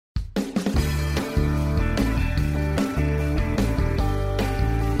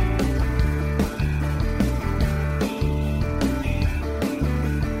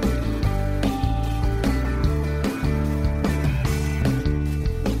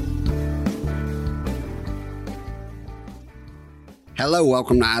Hello,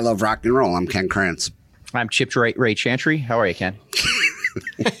 welcome to I Love Rock and Roll. I'm Ken Krantz. I'm Chip Ray Chantry. How are you, Ken?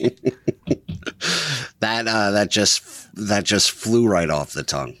 That just flew right off the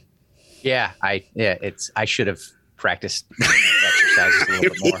tongue. Yeah, I should have practiced exercises a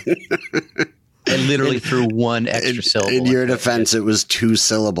little bit more. I literally threw one extra syllable. In your defense, it was 2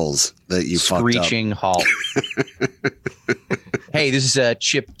 syllables that you fucked up. Screeching halt. Hey, this is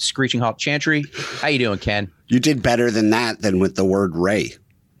Chip Screeching Halt Chantry. How you doing, Ken? You did better than that than with the word Ray.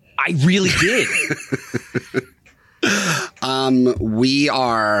 I really did. We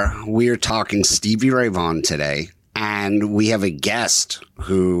are talking Stevie Ray Vaughan today, and we have a guest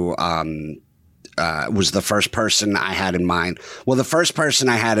who was the first person I had in mind. Well, the first person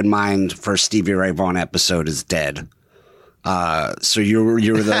I had in mind for Stevie Ray Vaughan episode is dead. So you're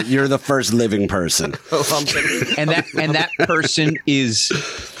the first living person. and that person is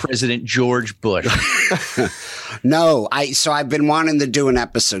President George Bush. No, I've been wanting to do an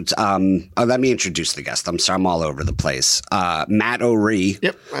episode. Let me introduce the guest. I'm sorry, I'm all over the place. Matt O'Ree.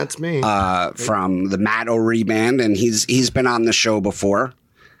 Yep, that's me. From the Matt O'Ree Band, and he's been on the show before.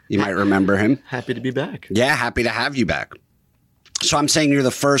 You might remember him. Happy to be back. Yeah, happy to have you back. So I'm saying you're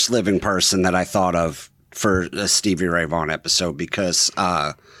the first living person that I thought of for a Stevie Ray Vaughan episode because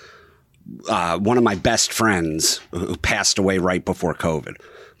one of my best friends who passed away right before COVID.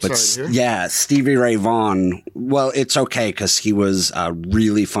 But yeah, Stevie Ray Vaughan, well, it's okay because he was a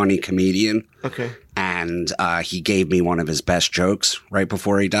really funny comedian. Okay. And he gave me one of his best jokes right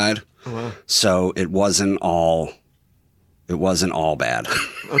before he died. Oh, wow. So it wasn't all bad.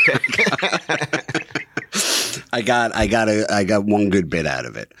 Okay. I got one good bit out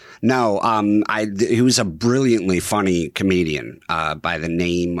of it. No, he was a brilliantly funny comedian by the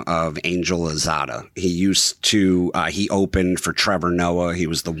name of Angel Lozada. He opened for Trevor Noah. He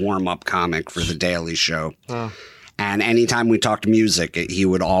was the warm-up comic for The Daily Show. Oh. And anytime we talked music, he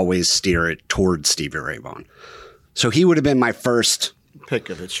would always steer it towards Stevie Ray Vaughan. So he would have been my first pick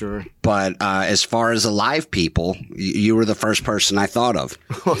of it, sure. But as far as alive people, you were the first person I thought of.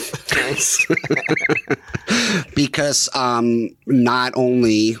 Oh, thanks. Because not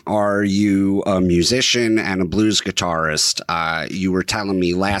only are you a musician and a blues guitarist, you were telling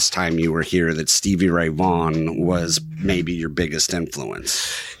me last time you were here that Stevie Ray Vaughan was maybe your biggest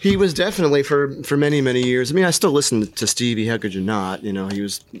influence. He was definitely for many, many years. I mean, I still listen to Stevie. How could you not? You know, he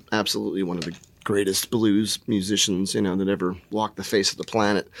was absolutely one of the greatest blues musicians, that ever walked the face of the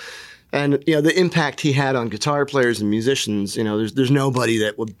planet. And, the impact he had on guitar players and musicians, there's nobody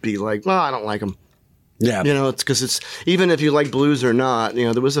that would be like, well, I don't like him. Yeah. It's because even if you like blues or not,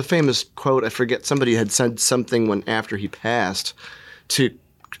 there was a famous quote, I forget, somebody had said something after he passed to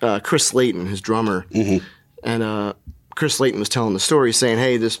Chris Slayton, his drummer. Mm-hmm. And Chris Slayton was telling the story saying,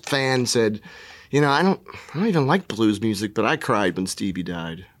 hey, this fan said, I don't even like blues music, but I cried when Stevie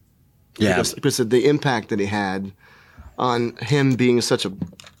died. Yeah, because of the impact that he had on him being such a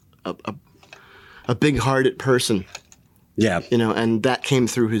big-hearted person. Yeah, and that came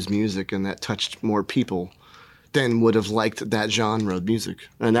through his music, and that touched more people than would have liked that genre of music.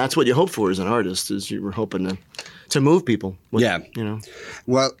 And that's what you hope for as an artist, is you were hoping to move people. Well,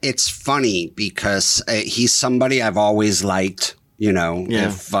 it's funny because he's somebody I've always liked.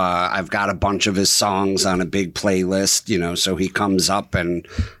 If I've got a bunch of his songs on a big playlist, so he comes up and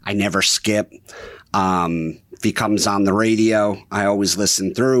I never skip. If he comes on the radio, I always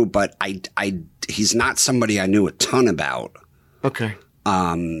listen through, but he's not somebody I knew a ton about. Okay.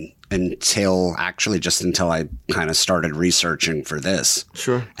 Until I kind of started researching for this.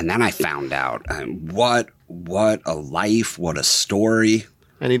 Sure. And then I found out what a life, what a story.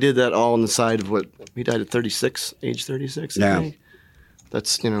 And he did that all on the side of he died at age 36. Yeah. I think.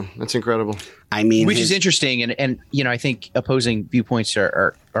 That's incredible. I mean, which is interesting. And I think opposing viewpoints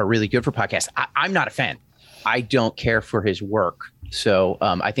are really good for podcasts. I'm not a fan. I don't care for his work. So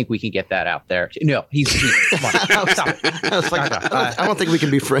I think we can get that out there. No, he's come on, stop it. I don't think we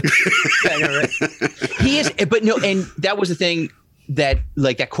can be friends. Yeah, no, right? He is, but no. And that was the thing that,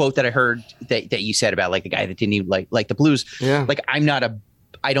 like that quote that I heard that you said about like the guy that didn't even like the blues. Yeah. Like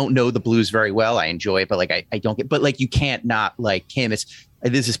I don't know the blues very well. I enjoy it, but like I don't get. But like you can't not like him.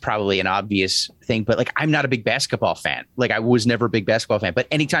 This is probably an obvious thing, but like I'm not a big basketball fan. Like I was never a big basketball fan. But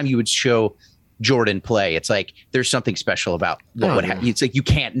anytime you would show Jordan play, it's like there's something special about it's like you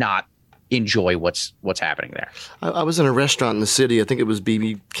can't not enjoy what's happening there. I was in a restaurant in the city. I think it was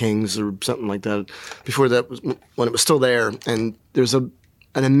BB King's or something like that. Before that was when it was still there, and there's an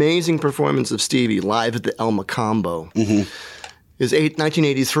amazing performance of Stevie live at the El Macambo. Mm-hmm. Is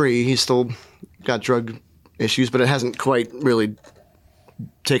 1983. He's still got drug issues, but it hasn't quite really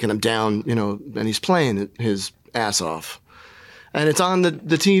taken him down, and he's playing his ass off. and it's on the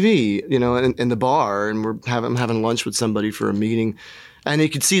TV, in the bar, and I'm having lunch with somebody for a meeting, and you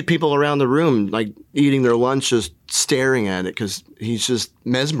could see people around the room like eating their lunch, just staring at it because he's just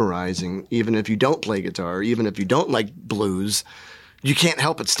mesmerizing. Even if you don't play guitar, even if you don't like blues, you can't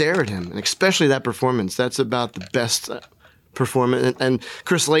help but stare at him, and especially that performance. That's about the best performance. And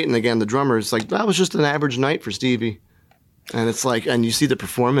Chris Layton, again, the drummer, is like, that was just an average night for Stevie. And it's like, and you see the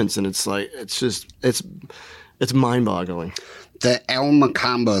performance, and it's like, it's mind-boggling. The El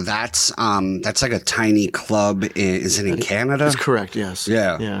Macambo, that's like a tiny club. Is it in Canada? That's correct. Yes.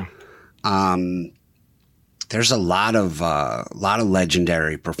 Yeah. There's a lot of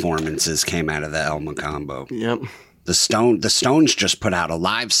legendary performances came out of the El Macambo. Yep. The Stones just put out a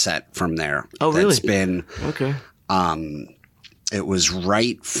live set from there. Oh, really? That's been okay. It was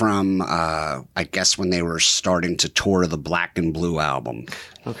right from, I guess, when they were starting to tour the Black and Blue album.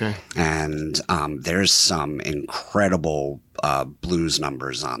 Okay. And there's some incredible blues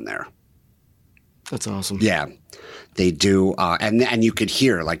numbers on there. That's awesome. Yeah, they do. And you could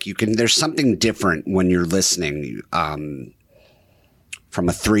hear, there's something different when you're listening from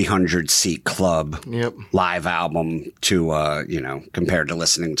a 300-seat club live album to, compared to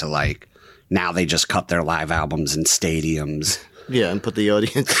listening to now they just cut their live albums in stadiums. Yeah, and put the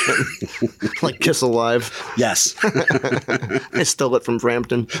audience in, like Kiss Alive. Yes. I stole it from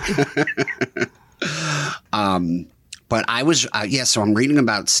Frampton. But I was, so I'm reading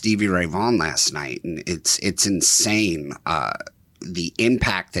about Stevie Ray Vaughan last night, and it's insane the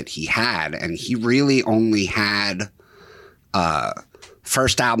impact that he had. And he really only had,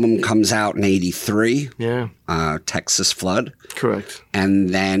 first album comes out in 83. Yeah. Texas Flood. Correct.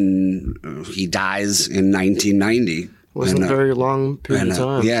 And then he dies in 1990. Wasn't a very long period of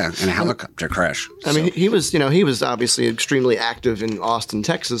time. Yeah, in a helicopter crash. I mean, he was obviously extremely active in Austin,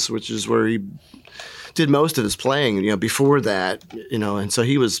 Texas, which is where he did most of his playing, before that, and so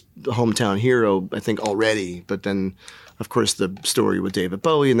he was the hometown hero, I think, already. But then, of course, the story with David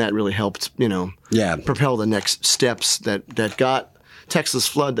Bowie, and that really helped, propel the next steps that got Texas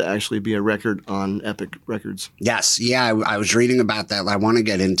Flood to actually be a record on Epic Records. Yes. Yeah, I was reading about that. I want to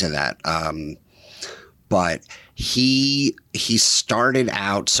get into that. But he started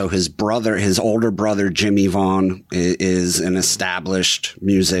out, so his older brother, Jimmy Vaughan, is an established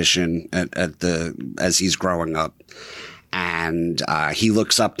musician as he's growing up. And he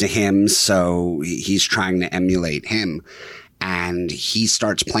looks up to him, so he's trying to emulate him. And he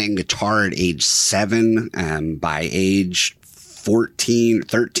starts playing guitar at age 7. By age 13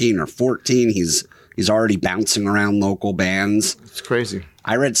 or 14, he's already bouncing around local bands. It's crazy.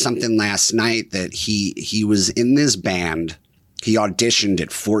 I read something last night that he was in this band. He auditioned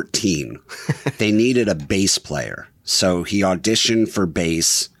at 14. They needed a bass player. So he auditioned for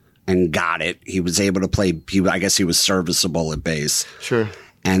bass and got it. He was able to play. I guess he was serviceable at bass. Sure.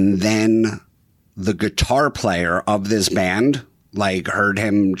 And then the guitar player of this band, heard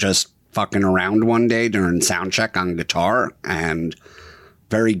him just fucking around one day during sound check on guitar, and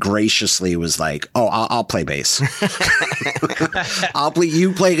very graciously was like, "Oh, I'll play bass.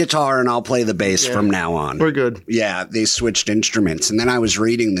 You play guitar and I'll play the bass from now on. We're good." Yeah, they switched instruments, and then I was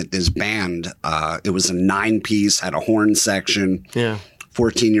reading that this band, it was a 9-piece, had a horn section. Yeah,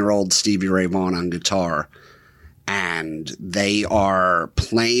 14-year-old Stevie Ray Vaughan on guitar, and they are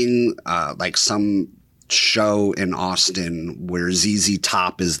playing some show in Austin where ZZ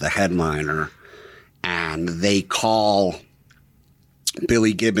Top is the headliner, and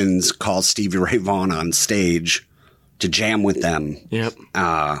Billy Gibbons calls Stevie Ray Vaughan on stage to jam with them. Yep.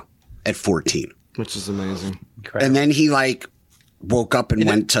 At 14. Which is amazing. Incredible. And then he woke up and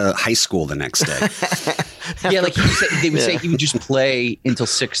went to high school the next day. Yeah, they would say he would just play until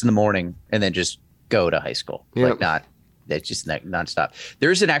 6 a.m. and then just go to high school. Yep. That's just nonstop.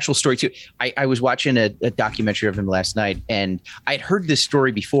 There's an actual story too. I was watching a documentary of him last night, and I'd heard this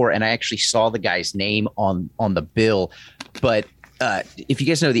story before, and I actually saw the guy's name on the bill. But if you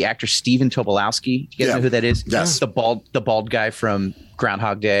guys know the actor Stephen Tobolowsky, do you guys know who that is? Yes. The bald guy from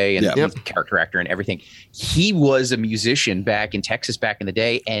Groundhog Day and he's a character actor and everything. He was a musician back in Texas back in the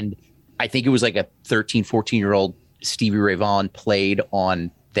day, and I think it was like a 13, 14-year-old Stevie Ray Vaughan played on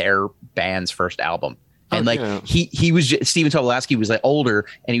their band's first album. And he was Stephen Tobolowsky was older,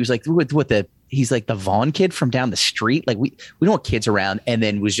 and he was he's like the Vaughn kid from down the street. We don't want kids around, and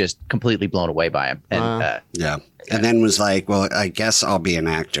then was just completely blown away by him. And and then was like, well, I guess I'll be an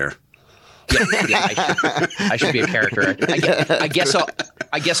actor. Yeah, I should be a character actor.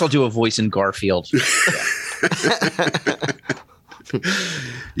 I guess I'll do a voice in Garfield. Yeah.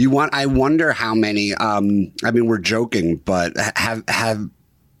 I wonder how many. We're joking, but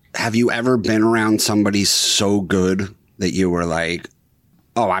have you ever been around somebody so good that you were like,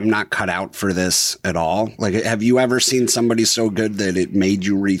 oh, I'm not cut out for this at all? Like, have you ever seen somebody so good that it made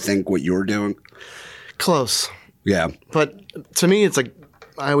you rethink what you're doing? Close. Yeah. But to me, it's like,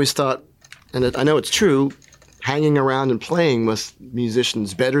 I always thought, and I know it's true, hanging around and playing with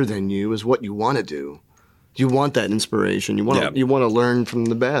musicians better than you is what you want to do. You want that inspiration. You want to learn from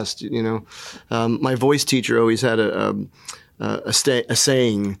the best. You know, my voice teacher always had a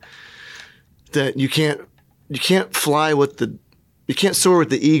saying that you can't soar with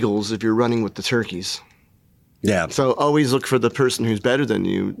the eagles if you're running with the turkeys. Yeah. So always look for the person who's better than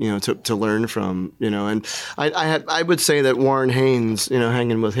you, you know, to learn from, you know. And I would say that Warren Haynes, you know,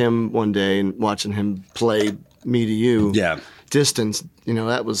 hanging with him one day and watching him play Me to You, distance, you know,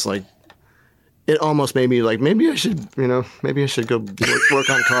 that was like, it almost made me like, maybe I should go work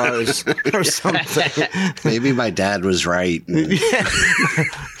on cars or something. Maybe my dad was right. Yeah.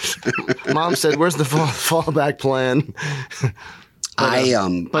 Mom said, "Where's the fallback plan?"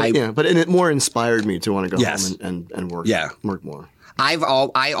 But it more inspired me to want to go home and work. Yeah. Work more. I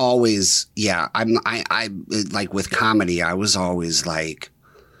like with comedy, I was always like,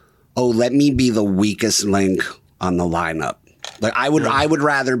 oh, let me be the weakest link on the lineup. Like I would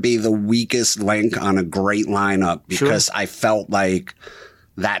rather be the weakest link on a great lineup because I felt like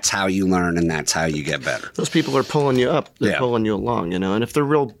that's how you learn and that's how you get better. Those people are pulling you up. They're pulling you along, you know. And if they're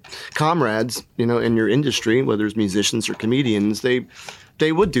real comrades, you know, in your industry, whether it's musicians or comedians, they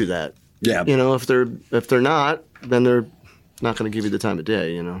would do that. Yeah. You know, if they're not, then they're not going to give you the time of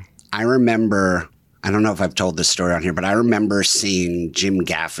day, you know. I remember, I don't know if I've told this story on here, but I remember seeing Jim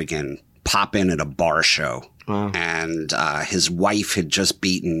Gaffigan pop in at a bar show. Wow. And his wife had just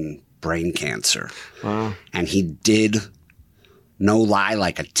beaten brain cancer. Wow. And he did, no lie,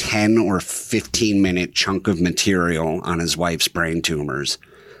 like a 10 or 15 minute chunk of material on his wife's brain tumors.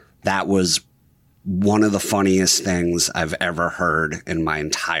 That was one of the funniest things I've ever heard in my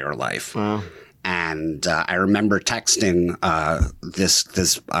entire life. Wow. And I remember texting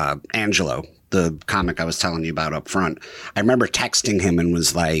this Angelo, the comic I was telling you about up front. I remember texting him and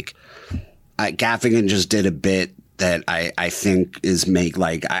was like, Gaffigan just did a bit that I think is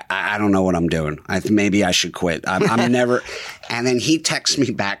I don't know what I'm doing. Maybe I should quit. I'm never. And then he texts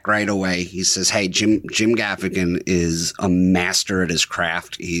me back right away. He says, hey, Jim Gaffigan is a master at his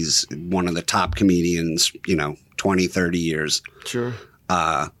craft. He's one of the top comedians, 20, 30 years. Sure.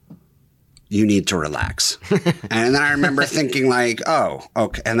 You need to relax. And then I remember thinking like, oh,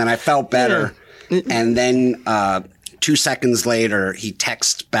 okay. And then I felt better. Yeah. And then 2 seconds later, he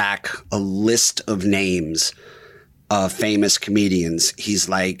texts back a list of names of famous comedians. He's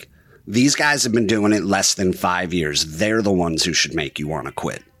like, these guys have been doing it less than 5 years. They're the ones who should make you want to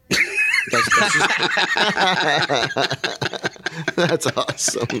quit. That's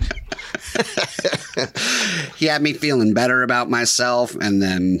awesome. He had me feeling better about myself and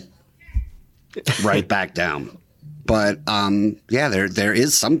then right back down. But there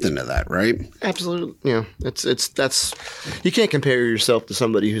is something to that, right? Absolutely. Yeah. That's you can't compare yourself to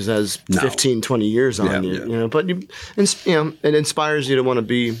somebody who has 15, 20 years on you, you know, but it inspires you to want to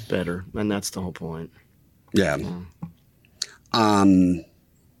be better, and that's the whole point. Yeah.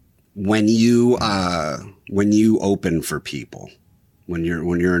 When you open for people, when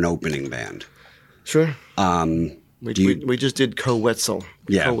you're an opening band. Sure. We just did Co Wetzel.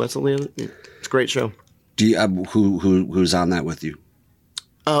 Yeah. Co Wetzel, it's a great show. Do you who's on that with you?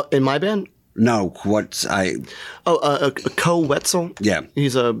 In my band? No, Co Wetzel. Yeah,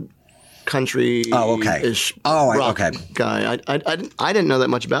 he's a country-ish rock guy. I didn't know that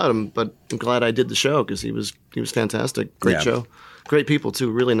much about him, but I'm glad I did the show because he was fantastic. Great show, great people too.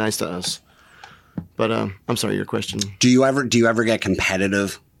 Really nice to us. But I'm sorry, your question. Do you ever get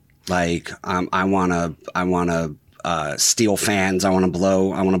competitive? Like I wanna steal fans. I want to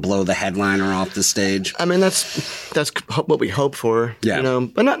blow the headliner off the stage. I mean, that's what we hope for. Yeah. You know,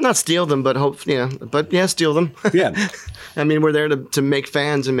 but not steal them, but hope. Yeah, but steal them. Yeah. I mean, we're there to make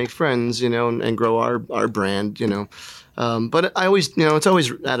fans and make friends, you know, and grow our brand, you know. But I always, it's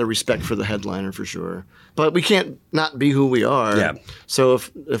always out of respect for the headliner for sure. But we can't not be who we are. Yeah. So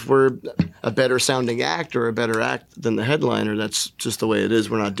if we're a better sounding act or a better act than the headliner, that's just the way it is.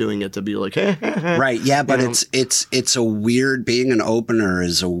 We're not doing it to be like, hey. Right. Yeah. But it's a weird, being an opener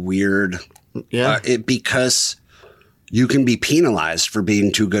is a weird. Yeah. Because you can be penalized for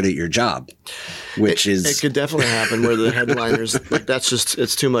being too good at your job, which it could definitely happen where the headliners, like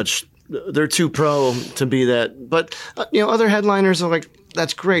it's too much. They're too pro to be that. But, other headliners are like,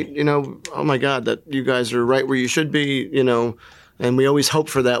 that's great. Oh my God, that you guys are right where you should be, and we always hope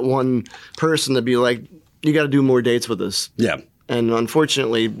for that one person to be like, you got to do more dates with us. Yeah. And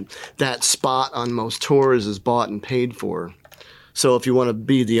unfortunately, that spot on most tours is bought and paid for. So if you want to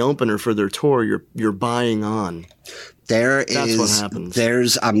be the opener for their tour, you're buying on. That's what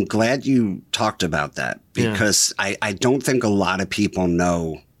happens. I'm glad you talked about that because I don't think a lot of people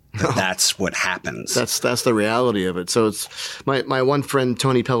know that that's what happens. That's the reality of it. So it's my one friend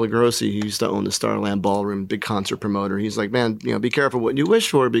Tony Pellegrossi, he used to own the Starland Ballroom, big concert promoter. He's like, man, be careful what you wish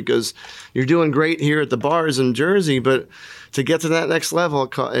for because you're doing great here at the bars in Jersey, but to get to that next level,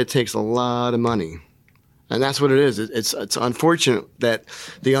 it takes a lot of money. And that's what it is. It's unfortunate that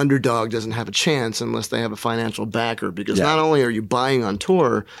the underdog doesn't have a chance unless they have a financial backer because not only are you buying on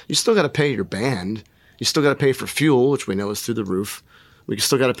tour, you still got to pay your band. You still got to pay for fuel, which we know is through the roof. We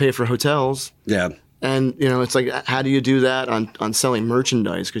still got to pay for hotels. Yeah. And, it's like, how do you do that on selling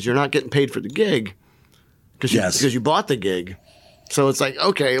merchandise? Because you're not getting paid for the gig because you bought the gig. So it's like,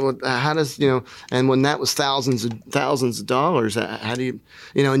 okay, well, how does, and when that was thousands of dollars, how do you,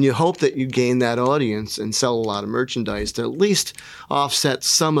 and you hope that you gain that audience and sell a lot of merchandise to at least offset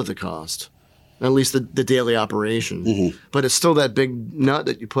some of the cost, at least the daily operation. Mm-hmm. But it's still that big nut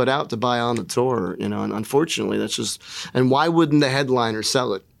that you put out to buy on the tour, and unfortunately that's just, and why wouldn't the headliner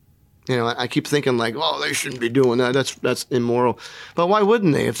sell it? I keep thinking like, oh, they shouldn't be doing that. That's immoral. But why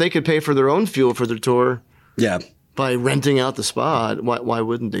wouldn't they? If they could pay for their own fuel for their tour. Yeah. By renting out the spot, why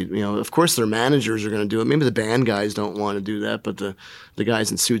wouldn't they? Of course, their managers are going to do it. Maybe the band guys don't want to do that, but the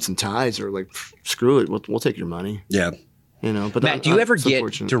guys in suits and ties are like, screw it, we'll take your money. Yeah. But Matt, do you ever get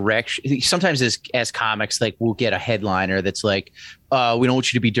direction? Sometimes as comics, like we'll get a headliner that's like, we don't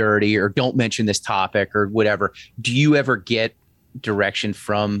want you to be dirty or don't mention this topic or whatever. Do you ever get direction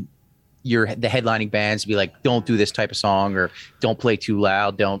from the headlining bands to be like, don't do this type of song or don't play too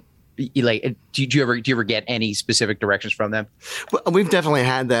loud, don't? Like, do you ever get any specific directions from them? Well, we've definitely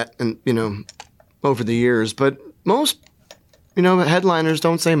had that, and over the years. But most, headliners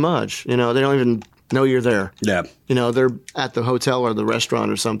don't say much. They don't even know you're there. Yeah. They're at the hotel or the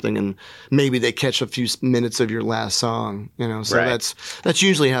restaurant or something, and maybe they catch a few minutes of your last song. So right. That's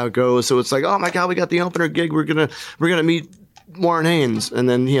usually how it goes. So it's like, oh my God, we got the opener gig. We're gonna meet Warren Haynes, and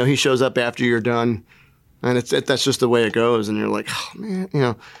then he shows up after you're done. And that's just the way it goes, and you're like, oh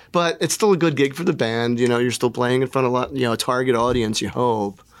man, But it's still a good gig for the band. You're still playing in front of a target audience. You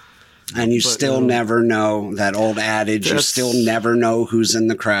hope, and you still never know that old adage. You still never know who's in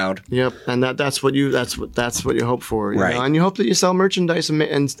the crowd. Yep, and that's what you hope for, right? And you hope that you sell merchandise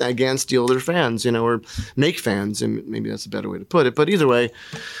and again steal their fans, or make fans, and maybe that's a better way to put it. But either way,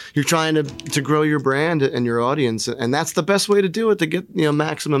 you're trying to grow your brand and your audience, and that's the best way to do it to get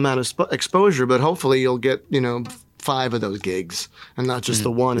maximum amount of exposure. But hopefully you'll get 5 of those gigs and not just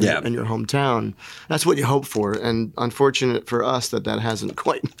the one in your hometown. That's what you hope for, and unfortunate for us that hasn't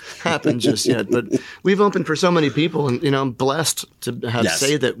quite happened just yet. But we've opened for so many people, and I'm blessed to have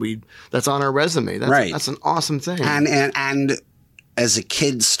say that that's on our resume. That's an awesome thing. And as a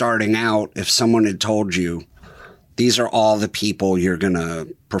kid starting out, if someone had told you these are all the people you're gonna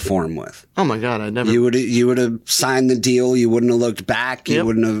perform with, oh my God, I never. You would have signed the deal. You wouldn't have looked back. Yep.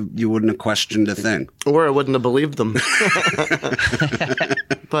 You wouldn't have questioned a thing, or I wouldn't have believed them.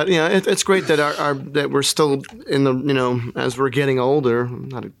 But it's great that that we're still in the as we're getting older. I'm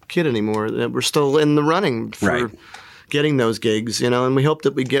not a kid anymore. That we're still in the running for getting those gigs. And we hope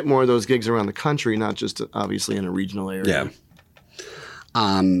that we get more of those gigs around the country, not just obviously in a regional area.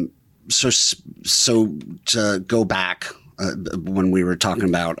 Yeah. So to go back when we were talking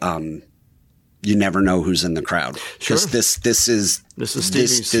about you never know who's in the crowd, because this is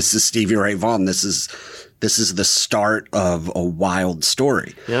Stevie Ray Vaughan. This is the start of a wild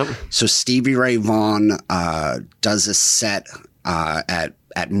story. Yep. So Stevie Ray Vaughan does a set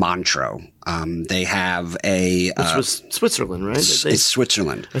at Montreux. They have which was Switzerland, right? It's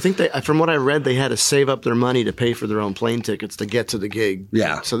Switzerland. I think from what I read, they had to save up their money to pay for their own plane tickets to get to the gig.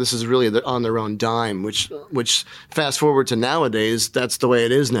 Yeah. So this is really on their own dime, which fast forward to nowadays, that's the way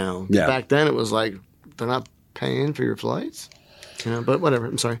it is now. Yeah. Back then, it was like, they're not paying for your flights? But whatever.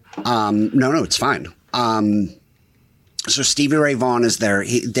 I'm sorry. No, it's fine. So Stevie Ray Vaughan is there.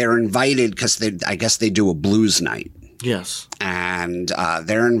 They're invited because I guess they do a blues night. Yes. And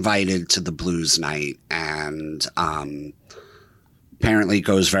they're invited to the blues night, and apparently it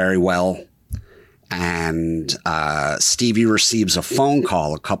goes very well. And Stevie receives a phone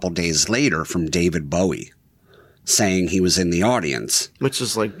call a couple days later from David Bowie saying he was in the audience. Which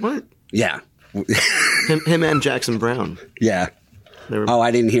is like, what? Yeah. him and Jackson Browne. Yeah.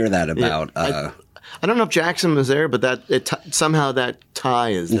 I didn't hear that about... I don't know if Jackson was there, but somehow that tie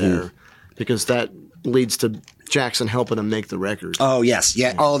is there, because that leads to Jackson helping him make the record. Oh yes,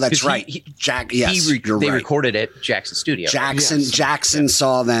 yeah. Oh, that's 'Cause right. Jack. Yes, you're they right. recorded at Jackson's studio. Jackson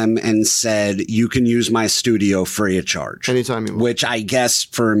saw them and said, "You can use my studio free of charge Anytime you want." Which I guess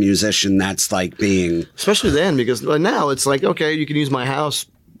for a musician, that's like being Especially then, because now it's like, okay, you can use my house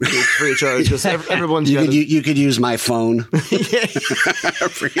free of charge because everyone's you got could, you could use my phone.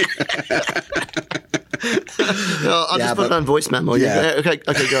 No, I'll just put it on voice memo. Yeah. Okay,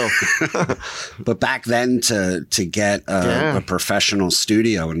 go. But back then, to get a professional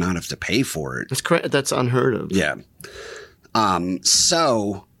studio and not have to pay for it, That's unheard of. yeah.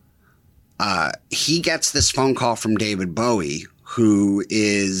 So he gets this phone call from David Bowie, who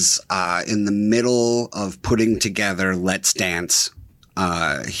is in the middle of putting together Let's Dance,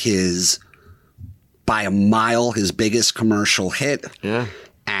 by a mile, his biggest commercial hit. Yeah.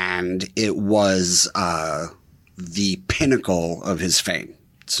 And it was the pinnacle of his fame.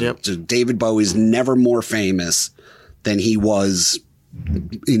 So David Bowie's never more famous than he was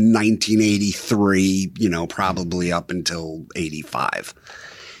in 1983, probably up until 85.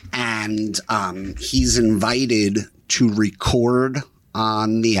 And he's invited to record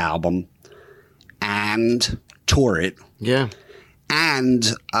on the album and tour it. Yeah.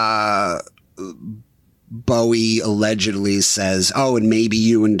 And Bowie allegedly says, "Oh, and maybe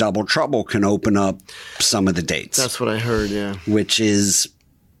you and Double Trouble can open up some of the dates." That's what I heard, yeah. Which is,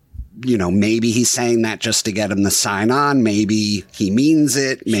 maybe he's saying that just to get him to sign on. Maybe he means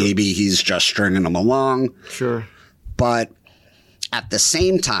it. Maybe he's just stringing them along. Sure. But at the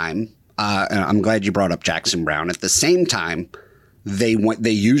same time, and I'm glad you brought up Jackson Browne. At the same time, they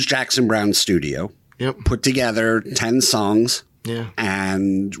used Jackson Browne's studio, put together 10 songs,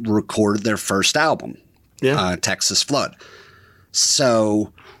 and recorded their first album. Texas Flood.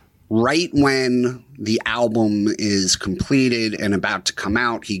 So right when the album is completed and about to come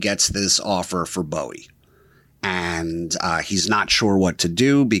out, he gets this offer for Bowie. And he's not sure what to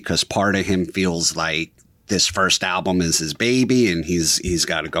do because part of him feels like this first album is his baby and he's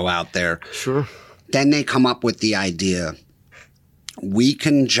got to go out there. Sure. Then they come up with the idea, we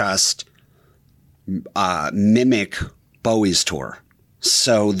can just mimic Bowie's tour.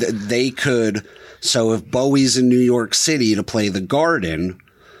 So so if Bowie's in New York City to play the Garden,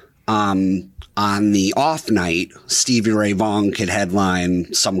 on the off night, Stevie Ray Vaughan could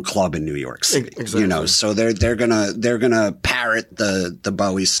headline some club in New York City. Exactly. So they're gonna parrot the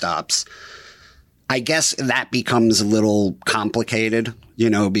Bowie stops. I guess that becomes a little complicated,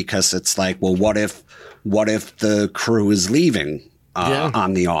 because it's like, well, what if the crew is leaving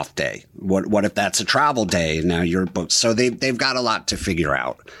on the off day? What if that's a travel day and now you're booked? So they've got a lot to figure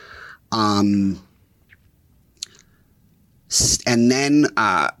out. And then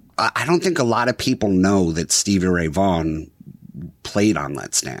I don't think a lot of people know that Stevie Ray Vaughan played on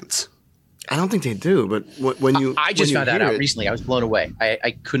Let's Dance. I don't think they do, but when you I just found that out recently. I was blown away.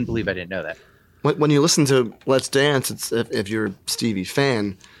 I couldn't believe I didn't know that. When you listen to Let's Dance, it's if you're a Stevie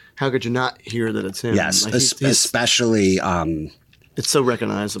fan, how could you not hear that it's him? Yes, Like especially. It's so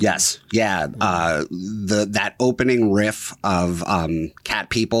recognizable. Yes, yeah. That opening riff of Cat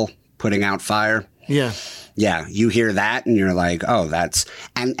People putting out fire. Yeah. Yeah, you hear that and you're like, oh, that's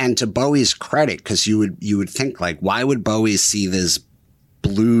and to Bowie's credit, because you would think like, why would Bowie see this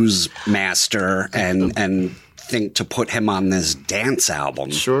blues master and think to put him on this dance album?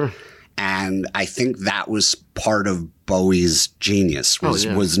 Sure. And I think that was part of Bowie's genius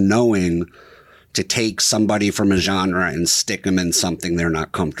was knowing to take somebody from a genre and stick them in something they're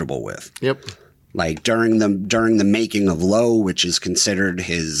not comfortable with. Yep. Like during the making of Low, which is considered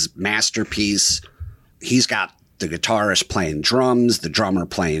his masterpiece, he's got the guitarist playing drums, the drummer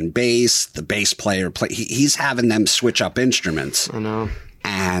playing bass, the bass player he's having them switch up instruments. I know.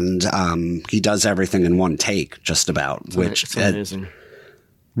 And he does everything in one take, just about. It's amazing.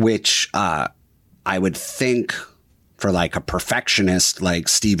 Which I would think for like a perfectionist like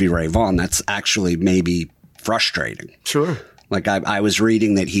Stevie Ray Vaughan, that's actually maybe frustrating. Sure. Like I was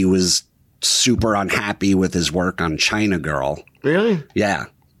reading that he was super unhappy with his work on China Girl. Really? Yeah.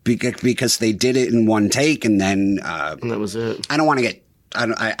 Because they did it in one take and then and that was it. I don't want to get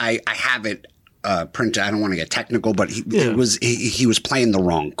I have it printed. I don't want to get technical, but he was playing the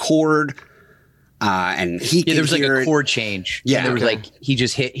wrong chord. And there was like a chord change. Yeah, and there was like he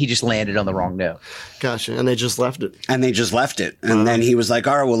just landed on the wrong note. Gotcha. And they just left it. And then he was like,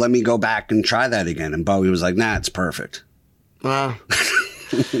 "All right, well, let me go back and try that again." And Bowie was like, "Nah, it's perfect." Wow.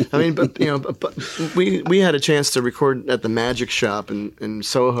 I mean, but we had a chance to record at the Magic Shop in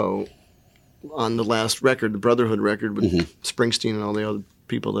Soho on the last record, the Brotherhood record with Springsteen and all the other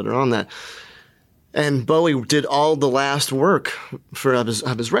people that are on that. And Bowie did all the last work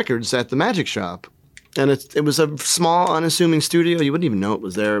of his records at the Magic Shop. And it was a small, unassuming studio. You wouldn't even know it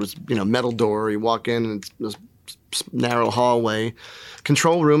was there. It was, metal door. You walk in, and it's this narrow hallway,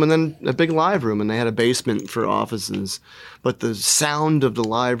 control room, and then a big live room. And they had a basement for offices. But the sound of the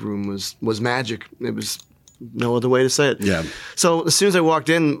live room was magic. It was no other way to say it. Yeah. So as soon as I walked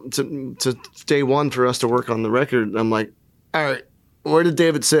in to day one for us to work on the record, I'm like, all right, where did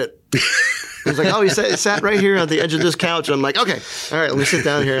David sit? He's like, oh, he sat right here on the edge of this couch. I'm like, okay, all right, let me sit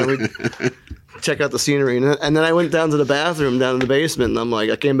down here and we check out the scenery. And then I went down to the bathroom down in the basement, and I'm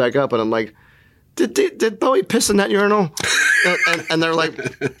like, I came back up, and I'm like, did Bowie piss in that urinal? And they're like,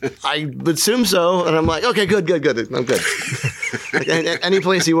 I would assume so. And I'm like, okay, good. I'm good. Like, any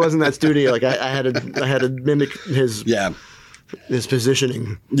place he was in that studio, like I had to mimic his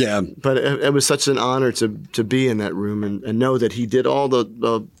positioning. Yeah. But it was such an honor to be in that room and know that he did all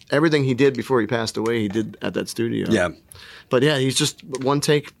the everything he did before he passed away. He did at that studio. Yeah. But yeah, he's just one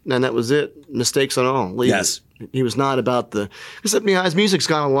take, and that was it. Mistakes and all. Yes. He was not about because his music's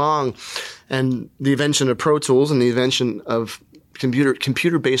gone along, and the invention of Pro Tools and the invention of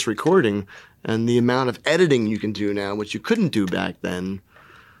computer-based recording and the amount of editing you can do now, which you couldn't do back then.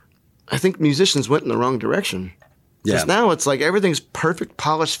 I think musicians went in the wrong direction. Because now it's like everything's perfect,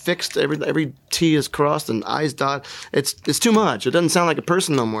 polished, fixed. Every T is crossed and I's dotted. It's too much. It doesn't sound like a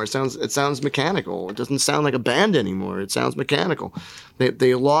person no more. It sounds mechanical. It doesn't sound like a band anymore. It sounds mechanical.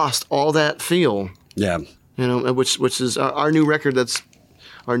 They lost all that feel. Yeah. Which is our new record. That's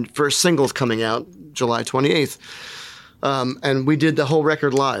our first single's coming out July 28th. And we did the whole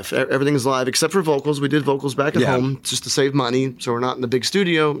record live. Everything's live except for vocals. We did vocals back at home just to save money. So we're not in the big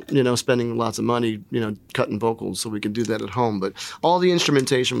studio, spending lots of money, cutting vocals. So we can do that at home. But all the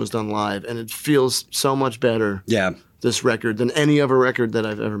instrumentation was done live, and it feels so much better, this record, than any other record that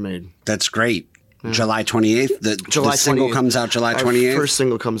I've ever made. That's great. Yeah. July 28th? The single comes out July 28th? Our first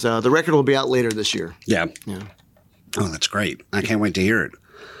single comes out. The record will be out later this year. Yeah. Oh, that's great. I can't wait to hear it.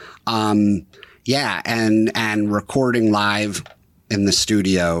 Yeah, and recording live in the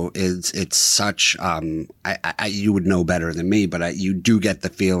studio it's such you would know better than me, but you do get the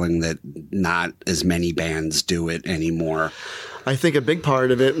feeling that not as many bands do it anymore. I think a big part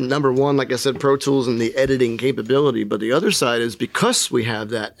of it, number one, like I said, Pro Tools and the editing capability, but the other side is because we have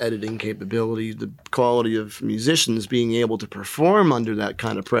that editing capability, the quality of musicians being able to perform under that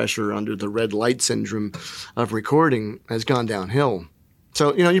kind of pressure, under the red light syndrome of recording, has gone downhill.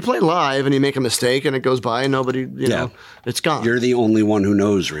 So, you play live and you make a mistake and it goes by and nobody, it's gone. You're the only one who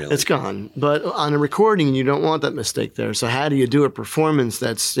knows, really. It's gone. But on a recording, you don't want that mistake there. So how do you do a performance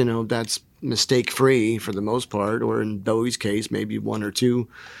that's mistake-free for the most part, or in Bowie's case, maybe one or two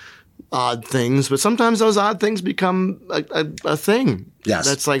odd things. But sometimes those odd things become a thing. Yes.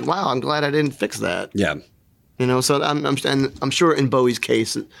 That's like, wow, I'm glad I didn't fix that. Yeah. So I'm sure in Bowie's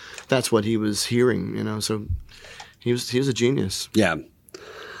case, that's what he was hearing, so he was a genius. Yeah.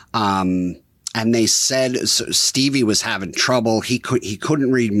 And they said Stevie was having trouble. He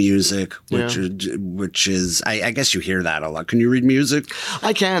couldn't read music, which is I guess you hear that a lot. Can you read music?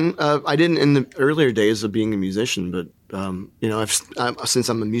 I can. I didn't in the earlier days of being a musician, but since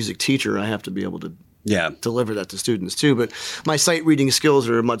I'm a music teacher, I have to be able to deliver that to students too. But my sight reading skills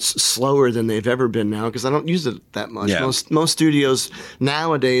are much slower than they've ever been now because I don't use it that much. Yeah. Most studios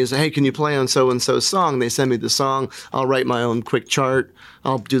nowadays, hey, can you play on so and so's song? They send me the song. I'll write my own quick chart.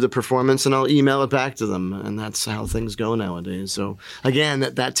 I'll do the performance and I'll email it back to them, and that's how things go nowadays. So again,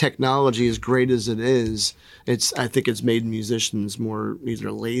 that technology, as great as it is, I think it's made musicians more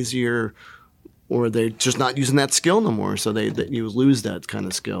either lazier or they're just not using that skill no more. So you lose that kind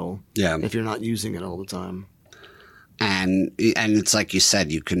of skill if you're not using it all the time. And it's like you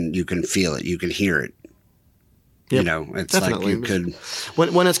said, you can feel it, you can hear it. Yep, it's definitely. Like you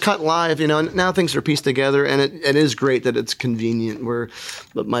could. When it's cut live, now things are pieced together, and it is great that it's convenient. Where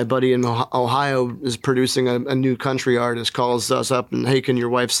my buddy in Ohio is producing a new country artist, calls us up and, hey, can your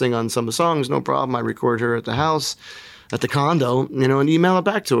wife sing on some of the songs? No problem. I record her at the house, at the condo, and email it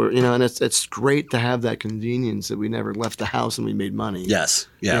back to her. And it's great to have that convenience that we never left the house and we made money. Yes.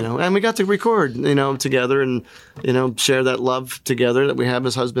 Yeah. And we got to record, together and, share that love together that we have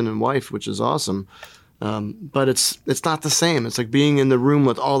as husband and wife, which is awesome. But it's not the same. It's like being in the room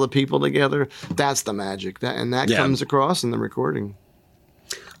with all the people together. That's the magic. That comes across in the recording.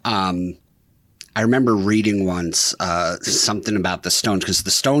 I remember reading once something about the Stones, because the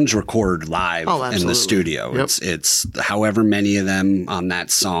Stones record live in the studio. Yep. It's however many of them on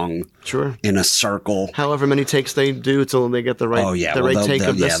that song in a circle. However many takes they do till they get the right take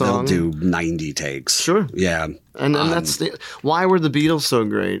of the song. They'll do 90 takes. Sure. Yeah. And that's why were the Beatles so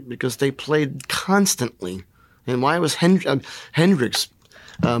great? Because they played constantly. And why was Hendrix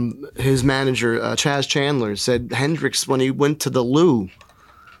his manager, Chaz Chandler, said Hendrix, when he went to the loo,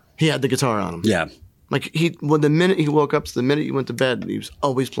 he had the guitar on him. Yeah. Like the minute he woke up to the minute he went to bed, he was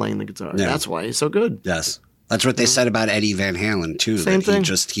always playing the guitar. Yeah. That's why he's so good. Yes. That's what they said about Eddie Van Halen too. Same that thing.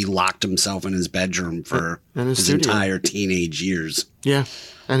 He locked himself in his bedroom for And his his studio. entire teenage years. Yeah.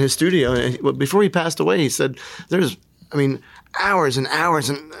 And his studio, before he passed away, he said there's, hours and hours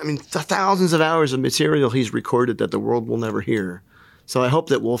and, thousands of hours of material he's recorded that the world will never hear. So I hope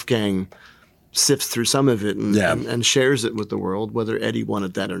that Wolfgang sifts through some of it and shares it with the world, whether Eddie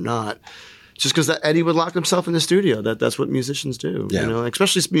wanted that or not. Just because Eddie would lock himself in the studio. That's what musicians do. Yeah.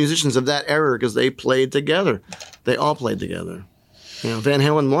 Especially musicians of that era, because they played together. They all played together. Van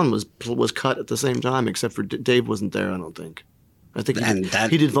Halen 1 was cut at the same time, except for Dave wasn't there, I don't think. I think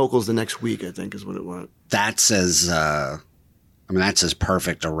he did vocals the next week, I think, is what it was. That's as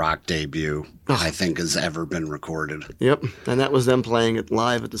perfect a rock debut I think has ever been recorded. Yep. And that was them playing it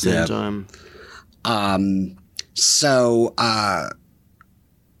live at the same time.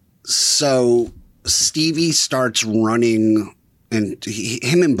 So Stevie starts running, and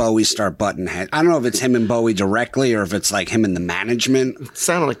him and Bowie start butting heads. I don't know if it's him and Bowie directly or if it's like him and the management. It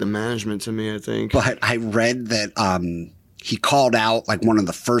sounded like the management to me, I think. But I read that he called out, like, one of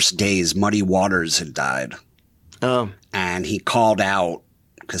the first days Muddy Waters had died. Oh. And he called out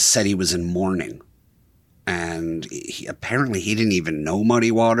because said he was in mourning. And apparently he didn't even know Muddy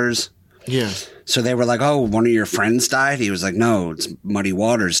Waters. Yeah. So they were like, "Oh, one of your friends died?" He was like, "No, it's Muddy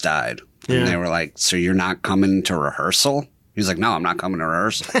Waters died." Yeah. And they were like, "So you're not coming to rehearsal?" He was like, "No, I'm not coming to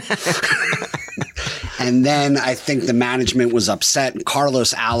rehearsal." And then I think the management was upset. And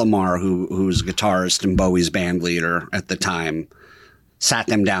Carlos Alomar, who's guitarist and Bowie's band leader at the time, sat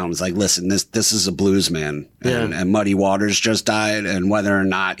them down and was like, "Listen, this is a blues man. And Muddy Waters just died, and whether or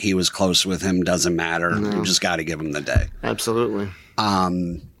not he was close with him doesn't matter. No. You just got to give him the day." Absolutely.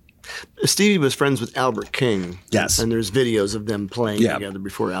 Stevie was friends with Albert King. Yes. And there's videos of them playing together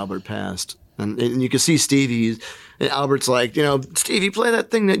before Albert passed. And you can see Stevie, and Albert's like, "Stevie, play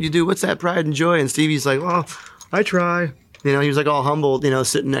that thing that you do. What's that, Pride and Joy?" And Stevie's like, "Oh, I try." He was like all humbled,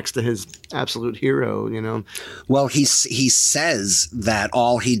 sitting next to his absolute hero, Well, he says that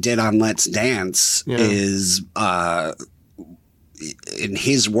all he did on Let's Dance is, in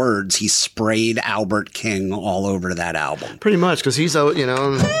his words, he sprayed Albert King all over that album. Pretty much, because he's, that's,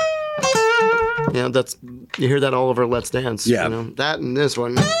 you hear that all over Let's Dance. Yeah. That and this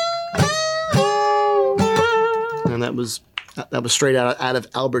one. And that was straight out of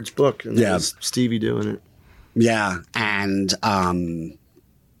Albert's book. And that was Stevie doing it. Yeah, and the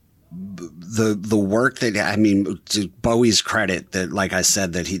work that to Bowie's credit, that, like I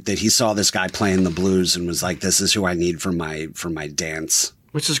said, that he saw this guy playing the blues and was like, "This is who I need for my dance,"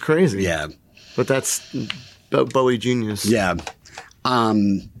 which is crazy. Yeah, but that's Bowie genius. Yeah.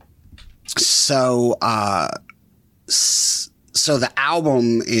 So the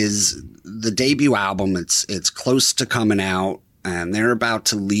album is the debut album. It's close to coming out. And they're about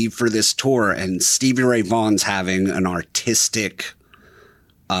to leave for this tour, and Stevie Ray Vaughan's having an artistic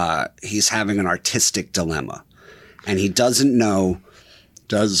dilemma. And he doesn't know,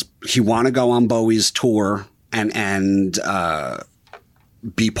 does he want to go on Bowie's tour and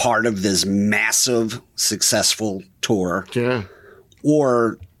be part of this massive, successful tour? Yeah.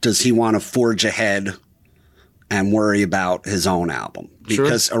 Or does he want to forge ahead and worry about his own album?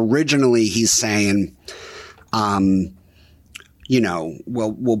 Because originally he's saying,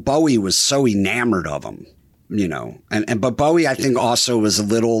 well, Bowie was so enamored of him, but Bowie, I think, also was a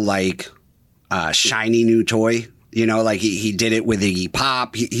little like shiny new toy, like he did it with Iggy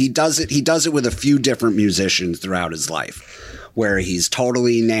Pop. He does it with a few different musicians throughout his life, where he's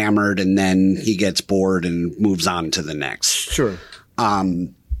totally enamored and then he gets bored and moves on to the next. Sure.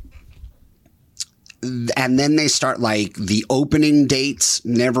 And then they start, like, the opening dates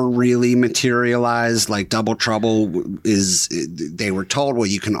never really materialized. Like Double Trouble they were told, well,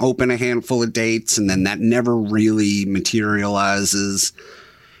 you can open a handful of dates, and then that never really materializes.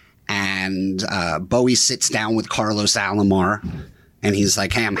 And Bowie sits down with Carlos Alomar, and he's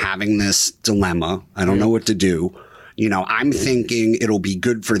like, "Hey, I'm having this dilemma. I don't know what to do. I'm thinking it'll be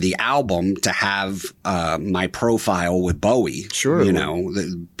good for the album to have my profile with Bowie. Sure.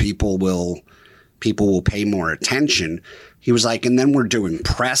 People will pay more attention." He was like, "And then we're doing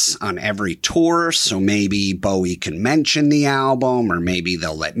press on every tour, so maybe Bowie can mention the album, or maybe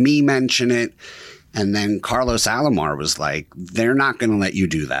they'll let me mention it." And then Carlos Alomar was like, "They're not going to let you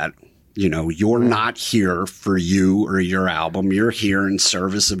do that. You're not here for you or your album. You're here in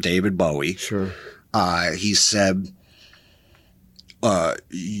service of David Bowie." Sure. He said,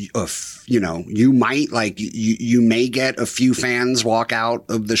 you might like you may get a few fans walk out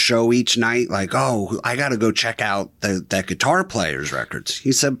of the show each night like, oh, I got to go check out that guitar player's records.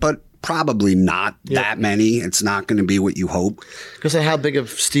 He said, but probably not that many. It's not going to be what you hope. Because of how big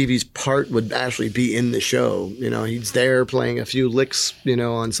of Stevie's part would actually be in the show. He's there playing a few licks,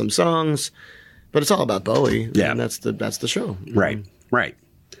 on some songs, but it's all about Bowie. Yeah, and that's the show. Right.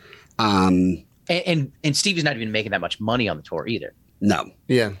 And Stevie's not even making that much money on the tour either. No.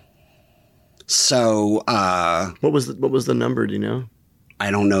 Yeah. So, what was the number? Do you know?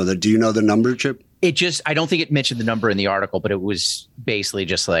 I don't know. Do you know the number, Chip? I don't think it mentioned the number in the article, but it was basically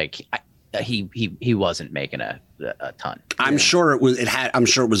just like he wasn't making a ton. I'm sure it was. I'm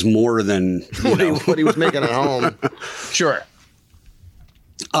sure it was more than what he was making at home. Sure.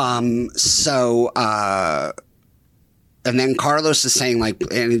 And then Carlos is saying like,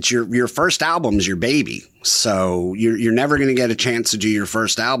 and it's your first album's your baby, so you're never going to get a chance to do your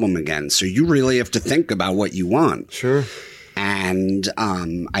first album again. So you really have to think about what you want. Sure. And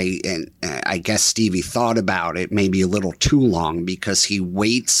I guess Stevie thought about it maybe a little too long because he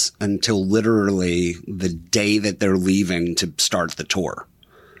waits until literally the day that they're leaving to start the tour.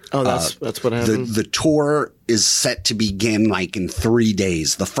 Oh, that's what happened. The tour is set to begin like in 3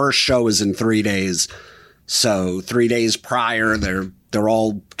 days. The first show is in 3 days. So 3 days prior, they're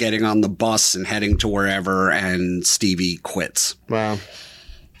all getting on the bus and heading to wherever, and Stevie quits. Wow.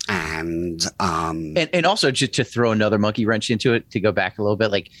 And also just to throw another monkey wrench into it, to go back a little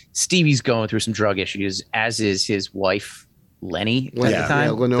bit, like Stevie's going through some drug issues, as is his wife Lenny at the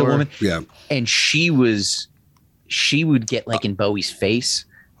time, Lenore. the woman. Yeah, and she would get like in Bowie's face,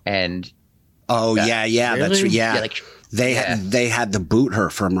 and really? Like they had to boot her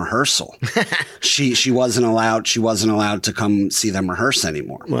from rehearsal. she wasn't allowed to come see them rehearse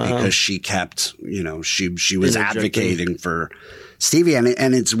anymore because she kept she was advocating for Stevie, and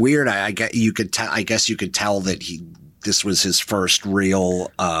it's weird. I guess you could tell that this was his first real.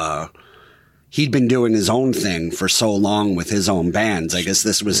 He'd been doing his own thing for so long with his own bands. I guess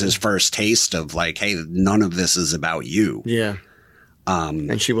this was his first taste of like, hey, none of this is about you. Yeah.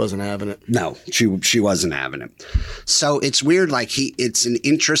 And she wasn't having it. No, she wasn't having it. So it's weird. Like it's an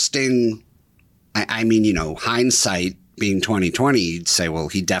interesting. I mean, hindsight being 2020, you'd say, well,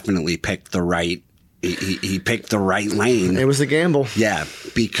 he definitely picked the right. He picked the right lane. It was a gamble. Yeah,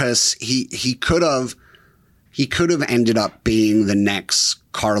 because he could have ended up being the next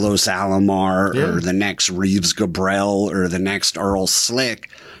Carlos Alomar or the next Reeves Gabrel or the next Earl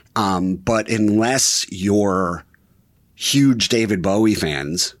Slick. But unless you're huge David Bowie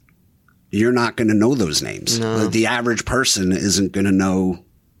fans, you're not going to know those names. No. The average person isn't going to know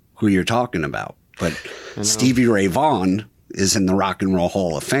who you're talking about. But Stevie Ray Vaughan is in the Rock and Roll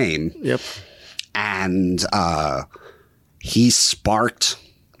Hall of Fame. Yep. And he sparked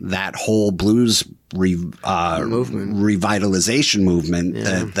that whole blues revitalization movement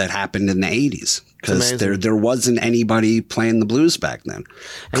that happened in the 80s. Because there wasn't anybody playing the blues back then.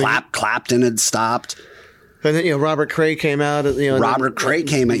 Clapton had stopped. And then, Robert Cray came out. Robert Cray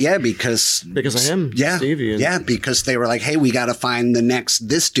came out, because of him, Stevie. Because they were like, hey, we got to find the next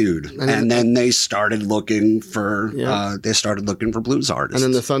this dude, and then they started looking for blues artists. And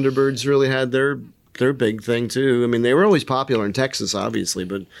then the Thunderbirds really had their big thing too. I mean, they were always popular in Texas, obviously,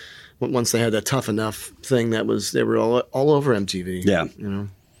 but once they had that Tough Enough thing, they were all over MTV. Yeah,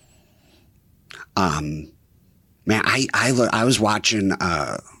 man, I was watching.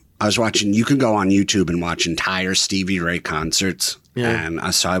 You can go on YouTube and watch entire Stevie Ray concerts. Yeah.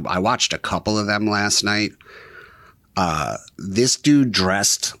 And so I watched a couple of them last night. This dude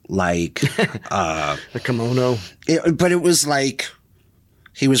dressed like a kimono. But it was like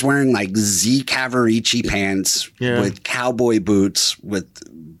he was wearing like Z Cavaricci pants with cowboy boots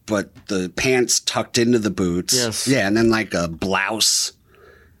but the pants tucked into the boots. Yes. Yeah, and then like a blouse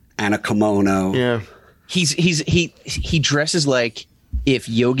and a kimono. Yeah. He dresses like if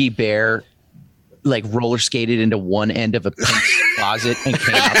Yogi Bear like roller skated into one end of a pink closet and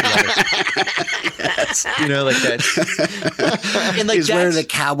came out the other. Yes. Like that. And like he's wearing a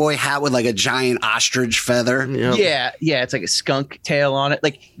cowboy hat with like a giant ostrich feather. Yep. Yeah. It's like a skunk tail on it.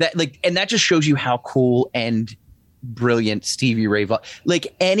 Like that. And that just shows you how cool and brilliant Stevie Ray Vaughan.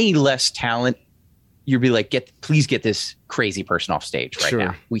 Like any less talent, you'd be like, please get this crazy person off stage right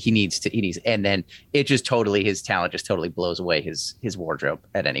now. He needs, and then it just totally, his talent just totally blows away his wardrobe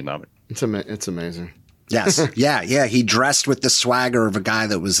at any moment. It's amazing. Yes. Yeah. He dressed with the swagger of a guy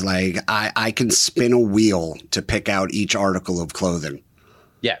that was like, I can spin a wheel to pick out each article of clothing.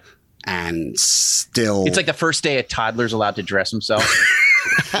 Yeah. And still. It's like the first day a toddler's allowed to dress himself.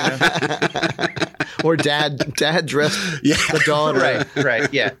 Or dad dressed the daughter.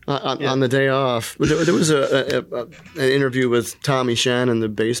 Right, yeah. On the day off. There was an interview with Tommy Shannon, the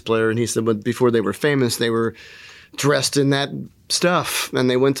bass player, and he said before they were famous, they were dressed in that stuff, and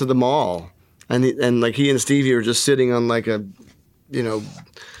they went to the mall. And like he and Stevie were just sitting on like a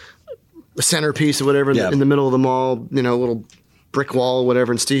centerpiece or whatever in the middle of the mall, a little brick wall or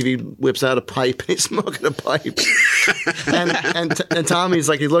whatever, and Stevie whips out a pipe. He's smoking a pipe. and Tommy's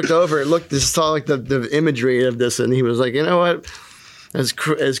like, he looked over, saw like the imagery of this, and he was like, you know what? As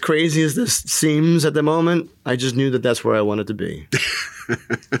crazy as this seems at the moment, I just knew that that's where I wanted to be.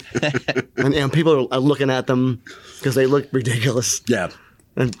 and people are looking at them because they look ridiculous. Yeah.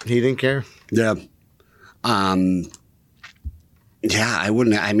 And he didn't care. Yeah. Yeah, I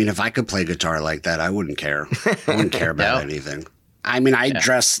wouldn't. I mean, if I could play guitar like that, I wouldn't care. I wouldn't care about anything. I mean, I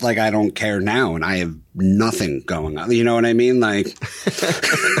dress like I don't care now, and I have nothing going on. You know what I mean? Like,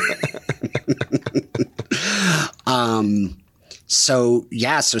 so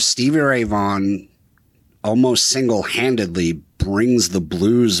Stevie Ray Vaughan almost single-handedly brings the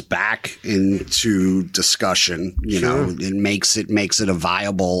blues back into discussion. You know, it makes it a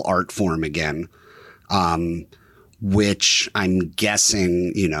viable art form again. Which I'm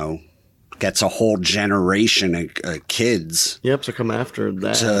guessing, gets a whole generation of kids. Yep, to come after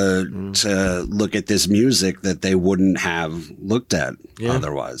that. To look at this music that they wouldn't have looked at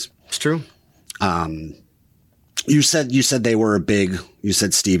otherwise. It's true. You said they were you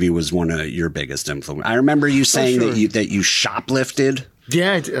said Stevie was one of your biggest influences. I remember you saying that you shoplifted.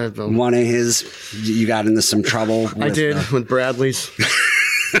 Yeah. One of his, you got into some trouble. With Bradley's.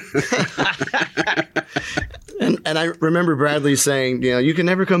 And I remember Bradley saying, you can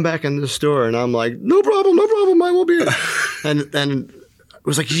never come back in the store. And I'm like, no problem, I will be. And it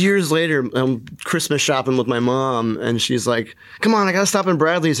was like years later, Christmas shopping with my mom, and she's like, come on, I got to stop in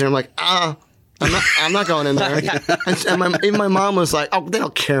Bradley's. And I'm like, I'm not going in there. And my mom was like, oh, they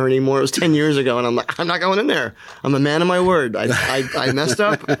don't care anymore. It was 10 years ago. And I'm like, I'm not going in there. I'm a man of my word. I messed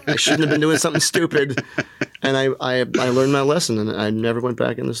up. I shouldn't have been doing something stupid. And I learned my lesson, and I never went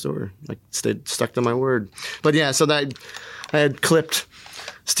back in the store. I stayed stuck to my word. But yeah, so that I had clipped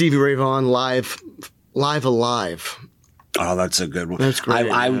Stevie Ray Vaughan live alive. Oh, that's a good one. That's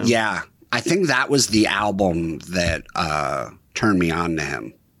great. I think that was the album that turned me on to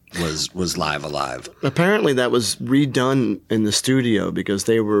him. Was Live Alive. Apparently that was redone in the studio because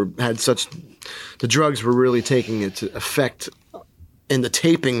the drugs were really taking its effect in the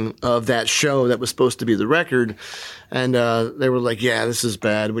taping of that show that was supposed to be the record, and they were like, "Yeah, this is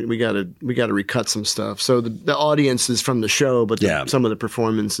bad. We got to recut some stuff." So the audience is from the show, but some of the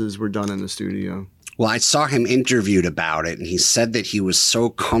performances were done in the studio. Well, I saw him interviewed about it, and he said that he was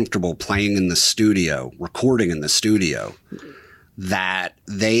so comfortable playing in the studio, recording in the studio, that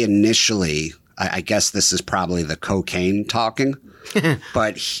they initially, I guess this is probably the cocaine talking,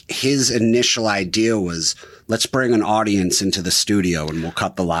 but his initial idea was, let's bring an audience into the studio and we'll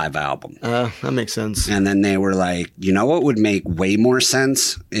cut the live album. That makes sense. And then they were like, what would make way more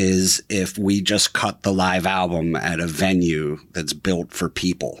sense is if we just cut the live album at a venue that's built for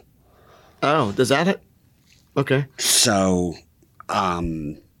people. Oh, does that it? Okay. So,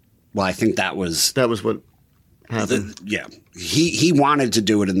 I think that was what happened. He wanted to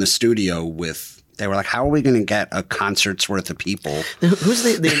do it in the studio with. They were like, "How are we going to get a concert's worth of people?" Who's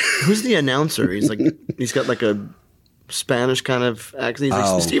the announcer? He's got like a Spanish kind of accent. He's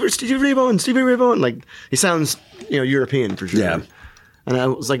like Stevie Ray Vaughan. Like he sounds European for sure. Yeah. And I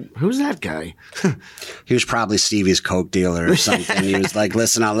was like, who's that guy? He was probably Stevie's coke dealer or something. He was like,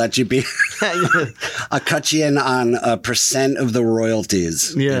 listen, I'll let you be. I'll cut you in on 1% of the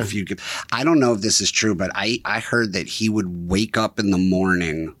royalties. Yeah. If you could. I don't know if this is true, but I heard that he would wake up in the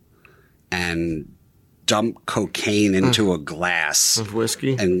morning and dump cocaine into a glass of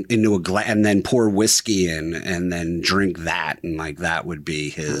whiskey and into a glass and then pour whiskey in and then drink that. And like that would be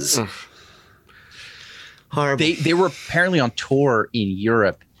his. Horrible. They were apparently on tour in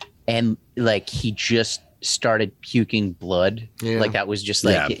Europe, and like he just started puking blood. Yeah. Like that was just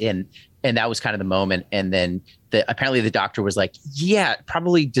like and that was kind of the moment. And then apparently the doctor was like, "Yeah,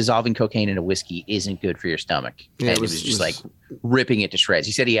 probably dissolving cocaine in a whiskey isn't good for your stomach." Yeah, and it was just like ripping it to shreds.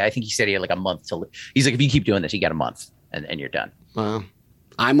 He said I think he said he had like a month to live. He's like, if you keep doing this, you got a month, and you're done. Wow.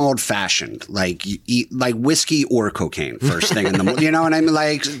 I'm old fashioned. Like you eat like whiskey or cocaine first thing in the morning. You know what I mean?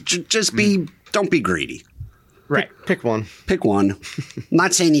 Like just don't be greedy. Right. Pick one. Pick one. I'm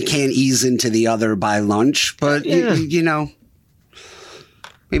not saying you can't ease into the other by lunch, but maybe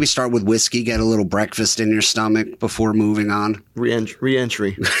start with whiskey, get a little breakfast in your stomach before moving on.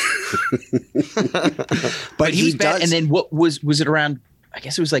 Re-entry. But he was bad. And then what was it around? I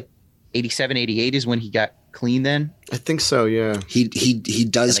guess it was like 87, 88 is when he got clean then? I think so, yeah. He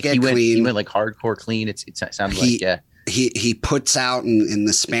does Like get he went, clean. He went like hardcore clean. It sounds like, yeah. He puts out in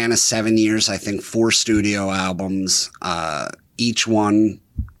the span of 7 years, I think 4 studio albums, each one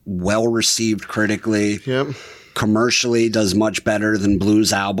well received critically. Yep. Commercially does much better than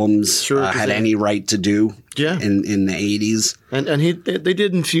blues albums had any right to do. Yeah. In the 80s. And they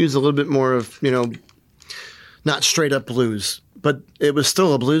did infuse a little bit more of, not straight up blues, but it was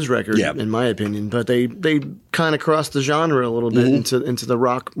still a blues record in my opinion. But they kind of crossed the genre a little bit into the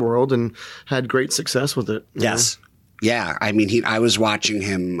rock world and had great success with it. Yes. Yeah. I mean, I was watching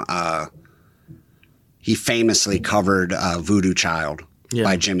him. He famously covered Voodoo Child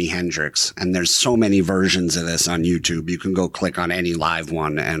by Jimi Hendrix. And there's so many versions of this on YouTube. You can go click on any live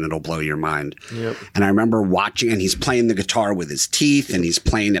one and it'll blow your mind. Yep. And I remember watching, and he's playing the guitar with his teeth and he's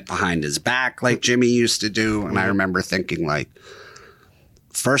playing it behind his back like Jimmy used to do. And I remember thinking, like,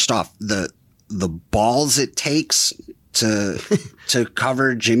 first off, the balls it takes to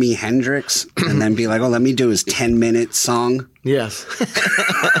cover Jimi Hendrix and then be like, oh, let me do his 10-minute song. Yes.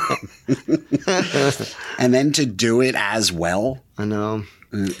 And then to do it as well. I know.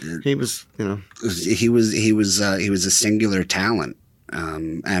 He was, he was a singular talent.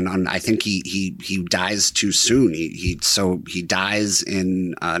 And I think he dies too soon. He dies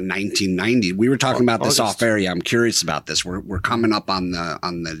in 1990. We were talking about this off air. Yeah, I'm curious about this. We're coming up on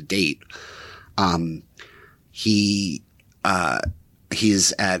the date.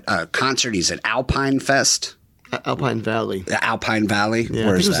 He's at a concert. He's at Alpine Fest. Alpine Valley. Alpine Valley. Yeah,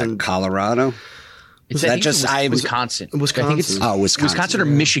 where is that? In Colorado. Is that just Wisconsin? Wisconsin. I think it's Wisconsin or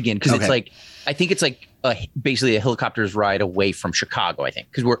Michigan, because it's like, I think it's like basically a helicopter's ride away from Chicago. I think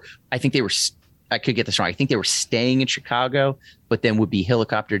I could get this wrong. I think they were staying in Chicago, but then would be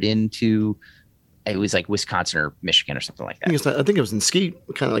helicoptered into. It was like Wisconsin or Michigan or something like that. I think it was in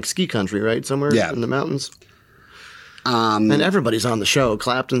kind of like ski country, right? Somewhere in the mountains. And everybody's on the show.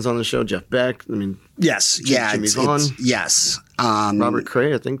 Clapton's on the show. Jeff Beck. I mean, yes, Jimmy Vaughn. Yes. Robert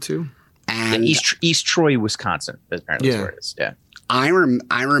Cray, I think too. And East Troy, Wisconsin. Apparently, is where it is. Yeah. I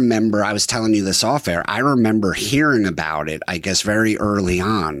remember, I was telling you this off air. I remember hearing about it, I guess, very early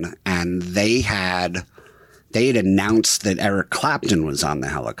on, and they had announced that Eric Clapton was on the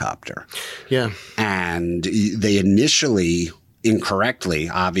helicopter. Yeah. And they initially, incorrectly,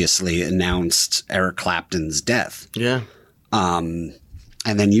 obviously, announced Eric Clapton's death. Yeah.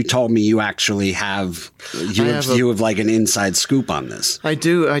 And then you told me you actually have like an inside scoop on this. I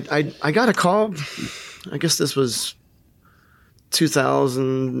do. I got a call. I guess this was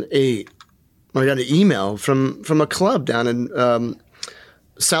 2008. I got an email from a club down in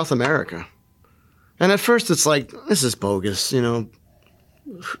South America. And at first it's like, this is bogus, Who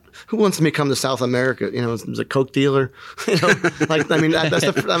wants me to come to South America? It's a coke dealer. Unfortunately,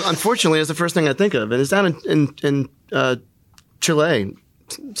 that's the first thing I think of. And it's down in Chile,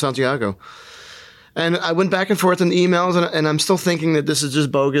 Santiago. And I went back and forth in the emails, and I'm still thinking that this is just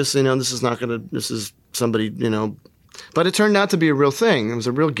bogus. This is somebody, But it turned out to be a real thing. It was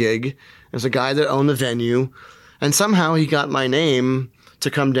a real gig. It was a guy that owned the venue. And somehow he got my name to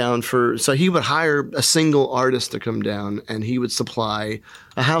come down so he would hire a single artist to come down, and he would supply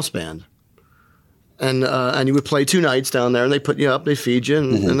a house band. And he would play 2 nights down there, and they put you up, they feed you,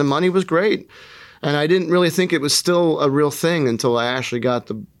 and the money was great. And I didn't really think it was still a real thing until I actually got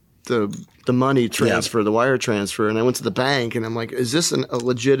the money transfer, the wire transfer, and I went to the bank, and I'm like, is this a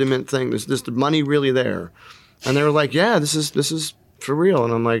legitimate thing? Is the money really there? And they were like, yeah, this is for real.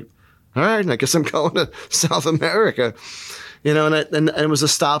 And I'm like, all right, I guess I'm going to South America. And it was a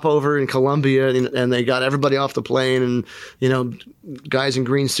stopover in Colombia, and they got everybody off the plane, and guys in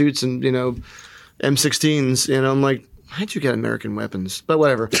green suits and M16s. I'm like, how'd you get American weapons? But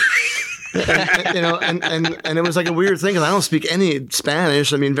whatever. and it was like a weird thing because I don't speak any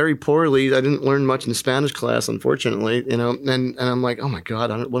Spanish. I mean, very poorly. I didn't learn much in Spanish class, unfortunately. And I'm like, oh my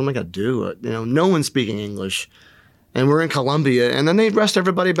God, what am I gonna do? No one's speaking English, and we're in Colombia. And then they rushed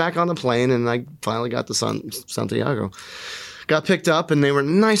everybody back on the plane, and I finally got to Santiago. Got picked up, and they were the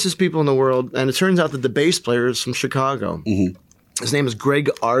nicest people in the world. And it turns out that the bass player is from Chicago. Mm-hmm. His name is Greg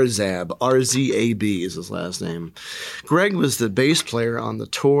Arzab. RZAB is his last name. Greg was the bass player on the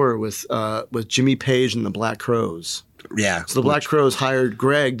tour with Jimmy Page and the Black Crowes. Yeah. So the Black Crowes hired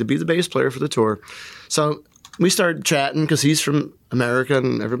Greg to be the bass player for the tour. So we started chatting because he's from America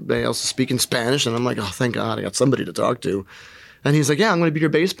and everybody else is speaking Spanish. And I'm like, oh, thank God, I got somebody to talk to. And he's like, yeah, I'm going to be your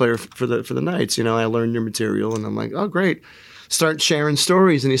bass player for the nights. I learned your material. And I'm like, oh, great. Start sharing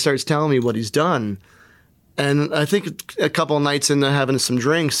stories. And he starts telling me what he's done. And I think a couple of nights into having some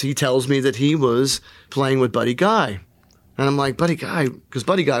drinks, he tells me that he was playing with Buddy Guy And I'm like, Buddy Guy, because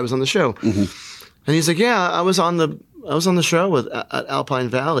Buddy Guy was on the show. Mm-hmm. And he's like, yeah, I was on the show with at Alpine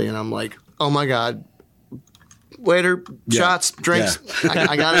Valley. And I'm like, oh my God, waiter, shots, drinks. Yeah.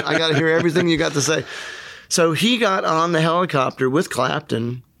 I got to hear everything you got to say. So he got on the helicopter with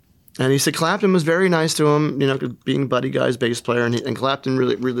Clapton. And he said Clapton was very nice to him, being Buddy Guy's bass player. And Clapton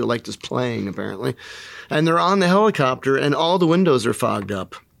really, really liked his playing, apparently. And they're on the helicopter, and all the windows are fogged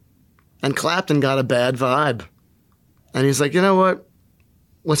up. And Clapton got a bad vibe. And he's like, you know what?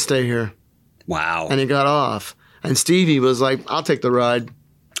 Let's stay here. Wow. And he got off. And Stevie was like, I'll take the ride.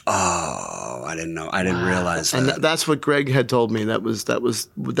 Oh, I didn't know. I didn't realize that. And that's what Greg had told me. That was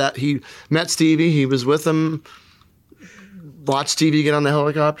he met Stevie. He was with him. Watched Stevie get on the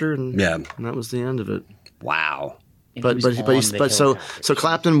helicopter, and that was the end of it. Wow. But so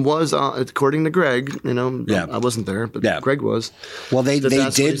Clapton was according to Greg, I wasn't there, but Greg was. Well, they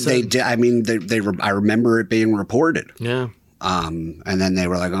did. I mean, I remember it being reported. Yeah. And then they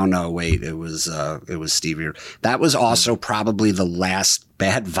were like, "Oh no, wait! It was Stevie." That was also probably the last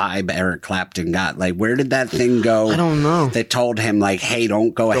bad vibe Eric Clapton got. Like, where did that thing go? I don't know. They told him like, "Hey,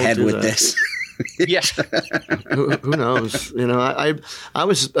 don't go ahead with this." Yeah. who knows? I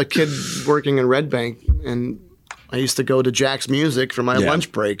was a kid working in Red Bank, and I used to go to Jack's Music for my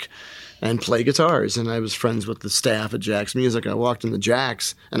lunch break and play guitars. And I was friends with the staff at Jack's Music. I walked into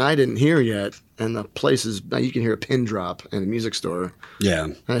Jack's, and I didn't hear yet. And the place is, you can hear a pin drop in a music store. Yeah.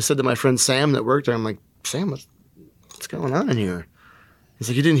 And I said to my friend Sam that worked there, I'm like, Sam, what's going on in here? He's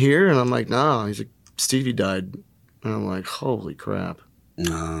like, you didn't hear? And I'm like, no. He's like, Stevie died. And I'm like, holy crap.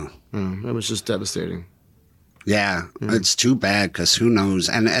 No. It was just devastating. Yeah, it's too bad because who knows?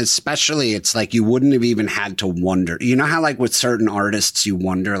 And especially it's like you wouldn't have even had to wonder. You know how like with certain artists you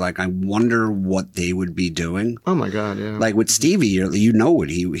wonder, like I wonder what they would be doing? Oh my God, yeah. Like with Stevie,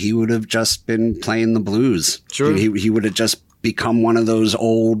 he would have just been playing the blues. Sure. He would have just become one of those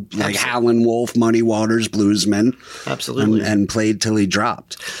old like Howlin' Wolf, Muddy Waters bluesmen. Absolutely. And played till he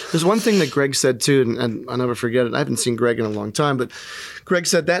dropped. There's one thing that Greg said too, and I'll never forget it. I haven't seen Greg in a long time, but Greg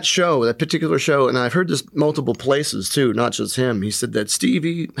said that particular show, and I've heard this multiple places too, not just him. He said that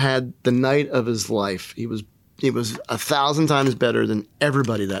Stevie had the night of his life. He was 1,000 times better than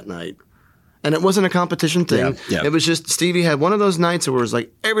everybody that night. And it wasn't a competition thing. Yeah. It was just Stevie had one of those nights where it was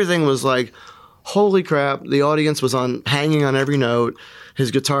like everything was like, holy crap, the audience was hanging on every note.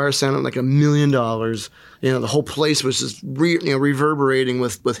 His guitar sounded like $1 million. The whole place was just reverberating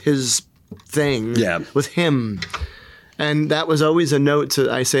with his thing, with him. And that was always a note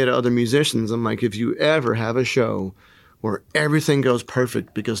I say to other musicians, I'm like, if you ever have a show where everything goes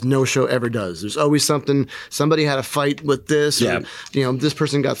perfect, because no show ever does. There's always somebody had a fight with this, or, this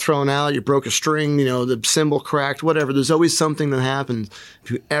person got thrown out, you broke a string, the cymbal cracked, whatever. There's always something that happens.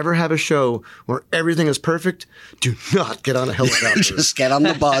 If you ever have a show where everything is perfect, do not get on a helicopter. Just get on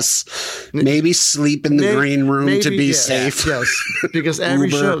the bus, maybe sleep in the green room to be safe. Yes, because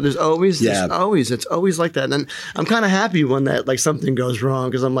every show, it's always like that. And I'm kind of happy when that, like something goes wrong,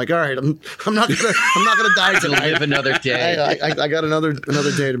 because I'm like, all right, I'm not gonna die tonight. Live another day. I got another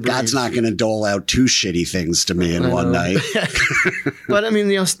day to breathe. God's not going to dole out two shitty things to me in one night. But I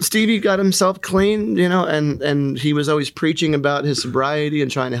mean, Stevie got himself clean, and he was always preaching about his sobriety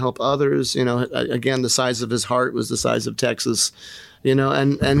and trying to help others. Again, the size of his heart was the size of Texas,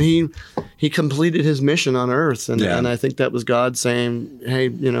 and he completed his mission on Earth, and I think that was God saying, hey,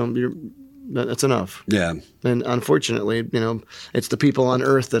 that's enough. Yeah. And unfortunately, it's the people on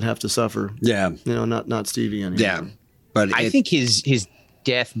Earth that have to suffer. Yeah. Not Stevie anymore. Yeah. But I think his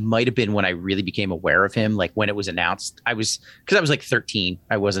death might have been when I really became aware of him. Like when it was announced, because I was like 13,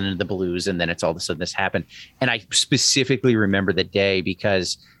 I wasn't into the blues, and then all of a sudden this happened. And I specifically remember the day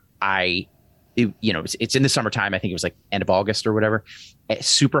because it's in the summertime. I think it was like end of August or whatever. It's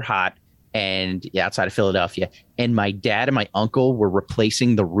super hot. And outside of Philadelphia, and my dad and my uncle were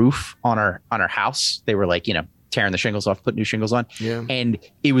replacing the roof on our house. They were like, tearing the shingles off, put new shingles on. Yeah. And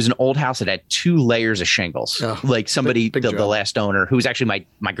it was an old house that had 2 layers of shingles. Oh, like somebody, big the last owner, who was actually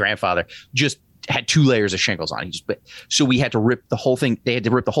my grandfather, just had 2 layers of shingles on. So we had to rip the whole thing. They had to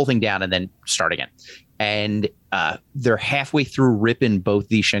rip the whole thing down and then start again. And they're halfway through ripping both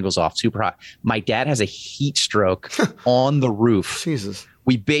these shingles off, super hot. My dad has a heat stroke on the roof. Jesus.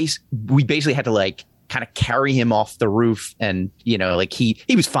 We basically had to like kind of carry him off the roof, and like he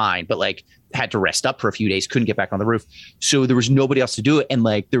was fine, but like had to rest up for a few days, couldn't get back on the roof. So there was nobody else to do it, and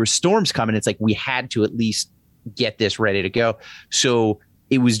like there were storms coming. It's like we had to at least get this ready to go. So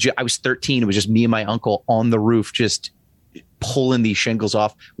it was I was 13. It was just me and my uncle on the roof, just pulling these shingles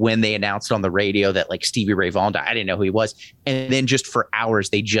off when they announced on the radio that like Stevie Ray Vaughan died. I didn't know who he was, and then just for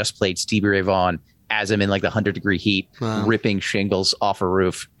hours they just played Stevie Ray Vaughan as I'm in like the 100-degree heat, ripping shingles off a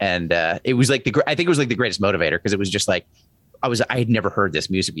roof. And it was like I think it was like the greatest motivator, because it was just like I had never heard this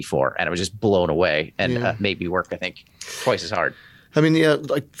music before, and I was just blown away, and made me work, I think, twice as hard. I mean,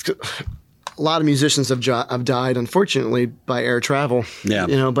 like a lot of musicians have died, unfortunately, by air travel.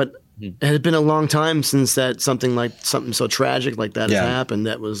 Yeah. But it had been a long time since something so tragic like that has happened.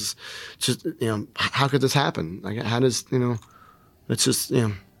 That was just, how could this happen? Like, how does, it's just,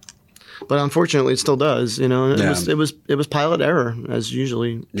 but unfortunately it still does, it was pilot error, as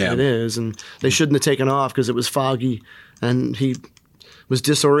usually it is. And they shouldn't have taken off because it was foggy and he was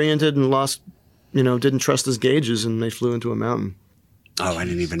disoriented and lost, didn't trust his gauges, and they flew into a mountain. Oh, I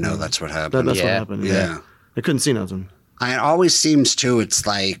didn't even know that's what happened. That's what happened. Yeah. I couldn't see nothing. It always seems too, it's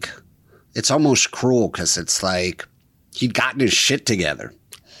like, it's almost cruel, because it's like he'd gotten his shit together.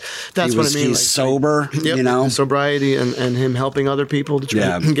 That's what I mean. He's sober, sobriety and him helping other people to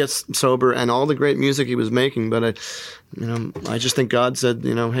try to get sober, and all the great music he was making. But I just think God said,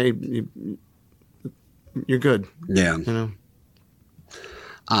 hey, you're good. Yeah.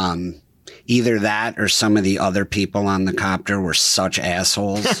 Either that or some of the other people on the copter were such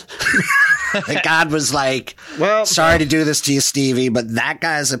assholes. That God was like, well, sorry to do this to you, Stevie, but that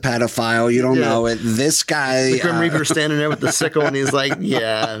guy's a pedophile. You don't know it. This guy. The Grim Reaper standing there with the sickle, and he's like,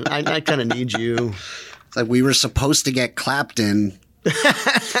 yeah, I kind of need you. It's like, we were supposed to get Clapton.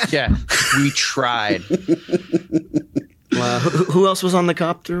 Yeah, we tried. Wow. Who else was on the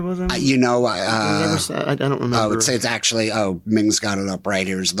copter? Was it? I don't remember. I would say it's actually, Ming's got it up right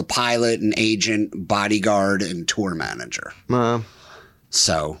here. It's the pilot and agent, bodyguard, and tour manager.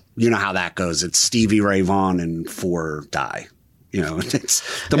 So you know how that goes. It's Stevie Ray Vaughan and 4 die.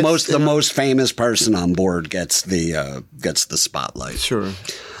 It's the most famous person on board gets the spotlight. Sure.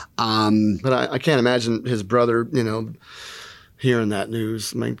 But I can't imagine his brother, hearing that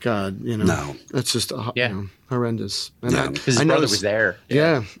news. My God, No. It's just horrendous. And his brother was there.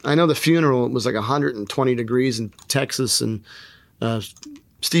 Yeah. I know the funeral was like 120 degrees in Texas, and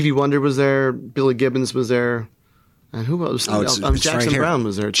Stevie Wonder was there, Billy Gibbons was there. And who else? Jackson right Browne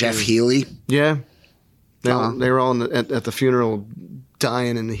was there too. Jeff Healey. Yeah. They were all at the funeral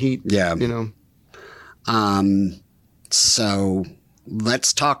dying in the heat. Yeah. So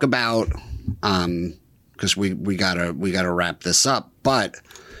let's talk about, because we gotta wrap this up, but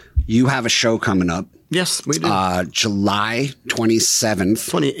you have a show coming up. Yes, we do. July 27th.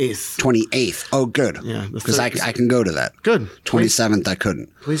 28th. Oh, good. Yeah. Because I can go to that. Good. 27th, I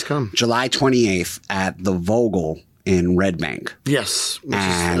couldn't. Please come. July 28th at the Vogel in Red Bank. Yes. Which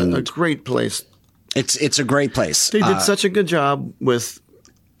is a great place. It's a great place. They did such a good job with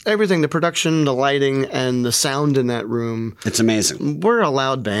everything, the production, the lighting, and the sound in that room. It's amazing. We're a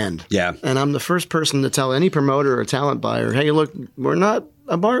loud band. Yeah. And I'm the first person to tell any promoter or talent buyer, hey, look, we're not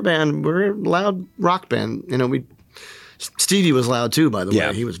a bar band. We're a loud rock band. Stevie was loud too, by the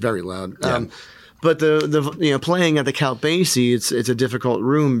way. He was very loud. Yeah. But the playing at the Count Basie, it's a difficult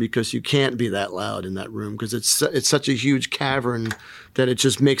room because you can't be that loud in that room because it's such a huge cavern that it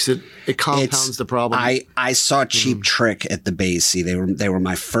just makes it compounds the problem. I saw Cheap Trick at the Basie. They were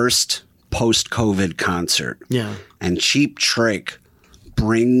my first post-COVID concert. Yeah. And Cheap Trick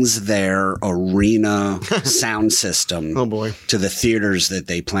brings their arena sound system to the theaters that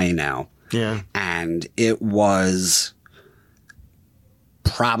they play now. Yeah. And it was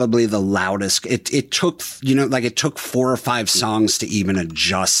probably the loudest. It took 4 or 5 songs to even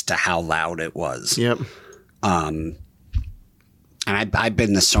adjust to how loud it was. Yep. And I've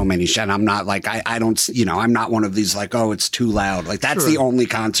been to so many and I'm not like I don't I'm not one of these like, oh, it's too loud. Like that's the only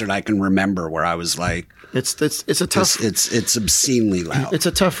concert I can remember where I was like, it's a tough. It's obscenely loud. It's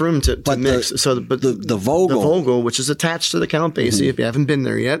a tough room to mix. The Vogel, which is attached to the Count Basie, if you haven't been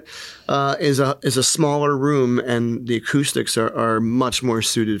there yet, is a smaller room, and the acoustics are much more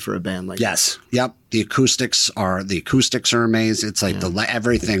suited for a band like yes, that. Yep. The acoustics are amazing. It's like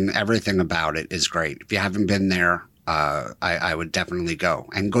everything about it is great. If you haven't been there, I would definitely go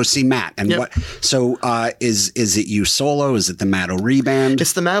and go see Matt. And what? So is it you solo? Is it the Matt O'Ree band?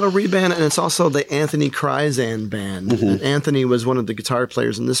 It's the Matt O'Ree band, and it's also the Anthony Kryzan band. And Anthony was one of the guitar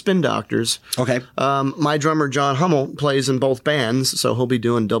players in the Spin Doctors. Okay. My drummer John Hummel plays in both bands, so he'll be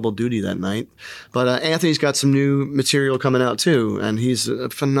doing double duty that night. But Anthony's got some new material coming out too, and he's a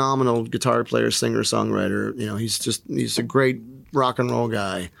phenomenal guitar player, singer, songwriter. He's a great rock and roll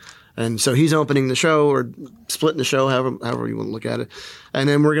guy. And so he's opening the show or splitting the show, however you want to look at it. And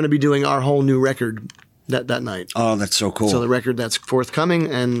then we're going to be doing our whole new record that night. Oh, that's so cool. So the record that's forthcoming,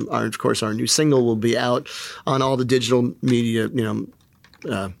 and of course our new single will be out on all the digital media,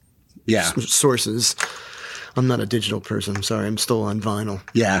 sources. I'm not a digital person. I'm sorry. I'm still on vinyl.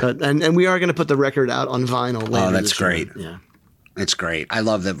 Yeah. But, and we are going to put the record out on vinyl later. Oh, that's this year. great. Yeah. It's great. I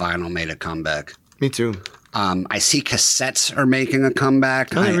love that vinyl made a comeback. Me too. I see cassettes are making a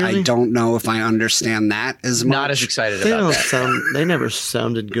comeback. Oh, really? I don't know if I understand that as much. Not as excited They about don't that. sound. They never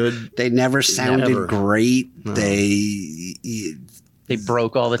sounded good. They never sounded Never. great. No. They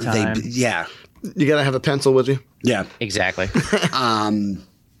broke all the time. Yeah. You got to have a pencil with you. Yeah. Exactly.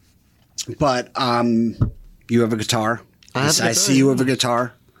 But you have a guitar. I have a guitar, see you have a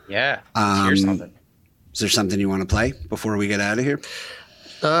guitar. Yeah. Here's something. Is there something you want to play before we get out of here?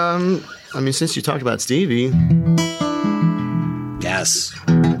 I mean, since you talked about Stevie, Yes.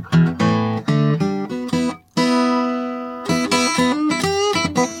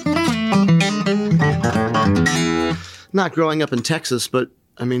 not growing up in Texas, but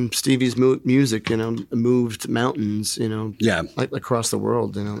I mean, Stevie's music, moved mountains, Yeah. like across the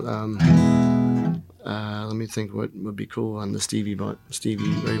world, Let me think what would be cool on the Stevie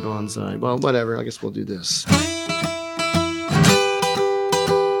Ray Vaughan side. Well, whatever. I guess we'll do this.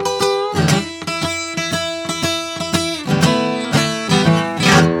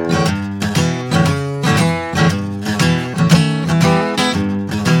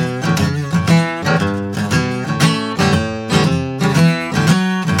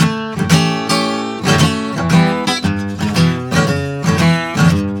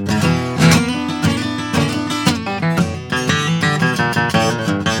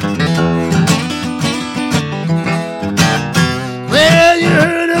 Well, you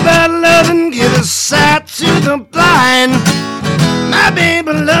heard about loving, give a sight to the blind. My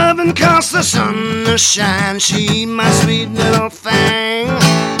baby loving cause the sun to shine. She my sweet little thing.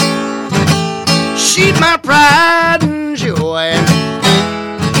 She my pride and joy.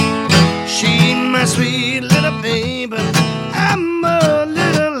 She my sweet little baby. I'm a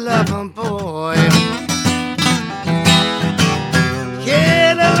little lover boy.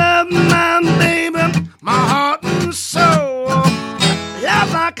 Yeah, I love my baby, my heart and soul.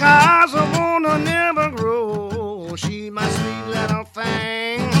 Love like cars I wanna never grow. She my sweet little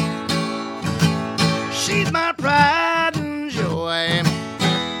thing. She's my pride and joy.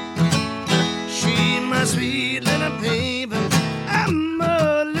 She my sweet little baby. I'm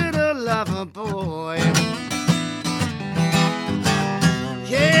a little lover boy.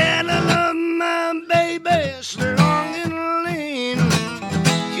 Yeah, I love my baby strong and lean.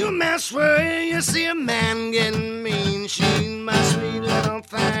 You mess where you see a man getting mean. She's my sweet little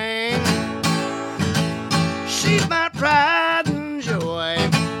thing. She's my pride and joy.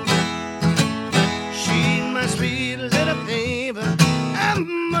 She's my sweet little baby.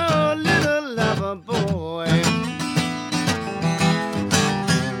 I'm a little lover boy.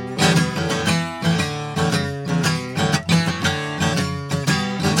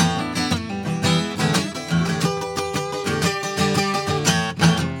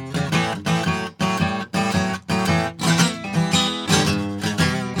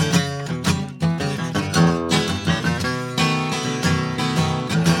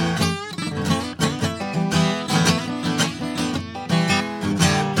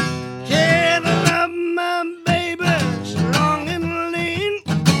 Yeah, I love my baby strong and lean.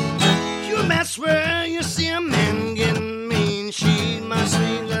 You mess where you see a man getting mean. She's my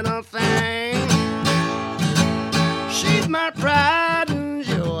sweet little thing. She's my pride and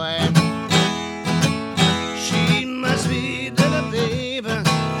joy. She's my sweet little baby.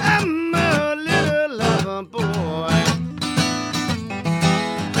 I'm a little lover boy.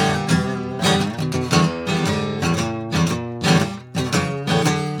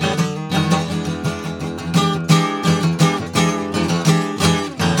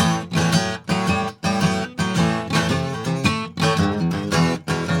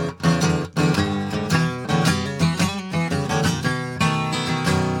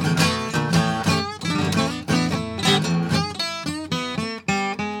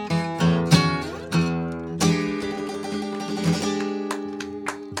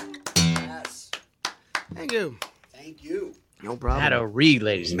 Yes. Thank you. Thank you. No problem. Had a read,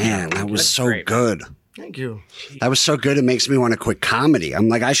 ladies and Man, gentlemen. that was That's so great. good. Thank you. That was so good. It makes me want to quit comedy. I'm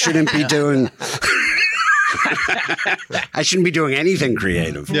like, I shouldn't be doing. I shouldn't be doing anything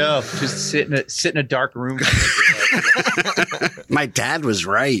creative. No, just sit in a dark room. My dad was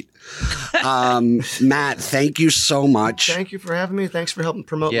right. Matt, thank you so much. Thank you for having me. Thanks for helping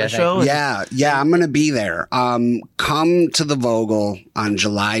promote Yeah, my thank show. Yeah, I'm gonna be there. Come to the Vogel on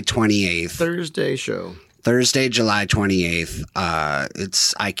July 28th, Thursday show. Thursday, July 28th.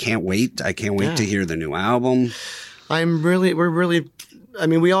 I can't wait. I can't wait Yeah. to hear the new album. We're really I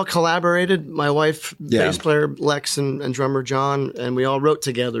mean, we all collaborated. My wife, Yeah. bass player Lex, and drummer John, and we all wrote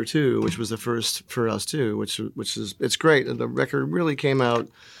together too, which was the first for us too. Which is it's great. And the record really came out.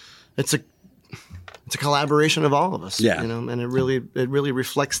 It's a collaboration of all of us. Yeah. You know, and it really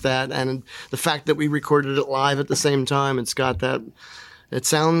reflects that, and the fact that we recorded it live at the same time. It's got that. It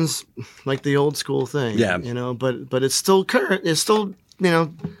sounds like the old school thing. Yeah. You know, but it's still current. It's still, you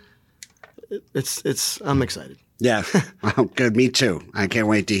know. It's. I'm excited. Yeah. Oh, good. Me too. I can't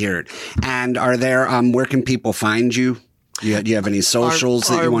wait to hear it. And are there, where can people find you? Do you have any socials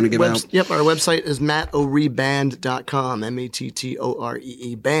that you want to give out? Yep. Our website is mattoreband.com,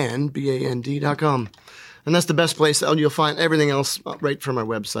 MATTOREE band, BAND.com. And that's the best place. You'll find everything else right from our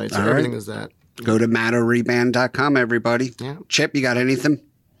website. So All right. everything is that. Go to mattoreband.com, everybody. Yeah. Chip, you got anything?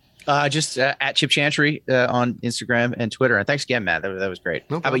 Just at Chip Chantry on Instagram and Twitter. And thanks again, Matt. That was great.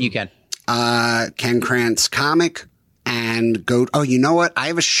 No How about you, Ken? Ken Krantz Comic, and go. Oh, you know what? I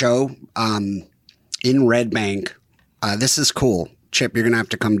have a show in Red Bank. This is cool. Chip, you're going to have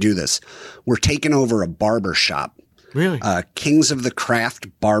to come do this. We're taking over a barber shop. Really? Kings of the Craft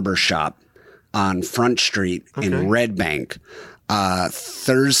Barber Shop on Front Street in Red Bank.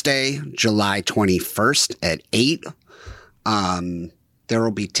 Thursday, July 21st at 8. There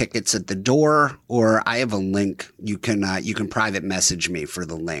will be tickets at the door, or I have a link. You can private message me for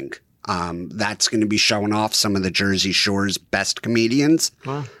the link. That's going to be showing off some of the Jersey Shore's best comedians.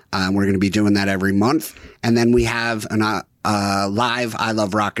 Wow. We're going to be doing that every month. And then we have an live I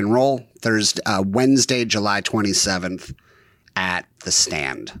Love Rock and Roll Wednesday, July 27th at The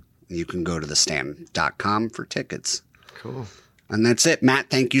Stand. You can go to thestand.com for tickets. Cool. And that's it. Matt,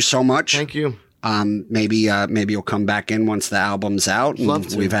 thank you so much. Thank you. Maybe you'll come back in once the album's out. And Love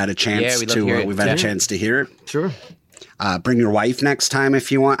to. We've had a chance we'd love to hear it. we've had a chance to hear it. Sure. Bring your wife next time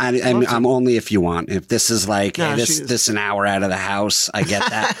if you want. I'm only if you want. If this is like No, hey, this an hour out of the house, I get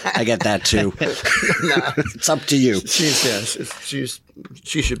that. I get that too. It's up to you. She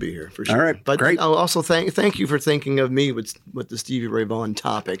should be here for sure. All right, But great. I'll also thank you for thinking of me with the Stevie Ray Vaughan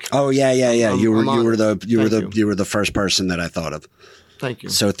topic. Oh yeah. You were the first person that I thought of. Thank you.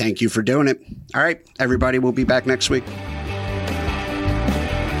 So thank you for doing it. All right, everybody, we'll be back next week.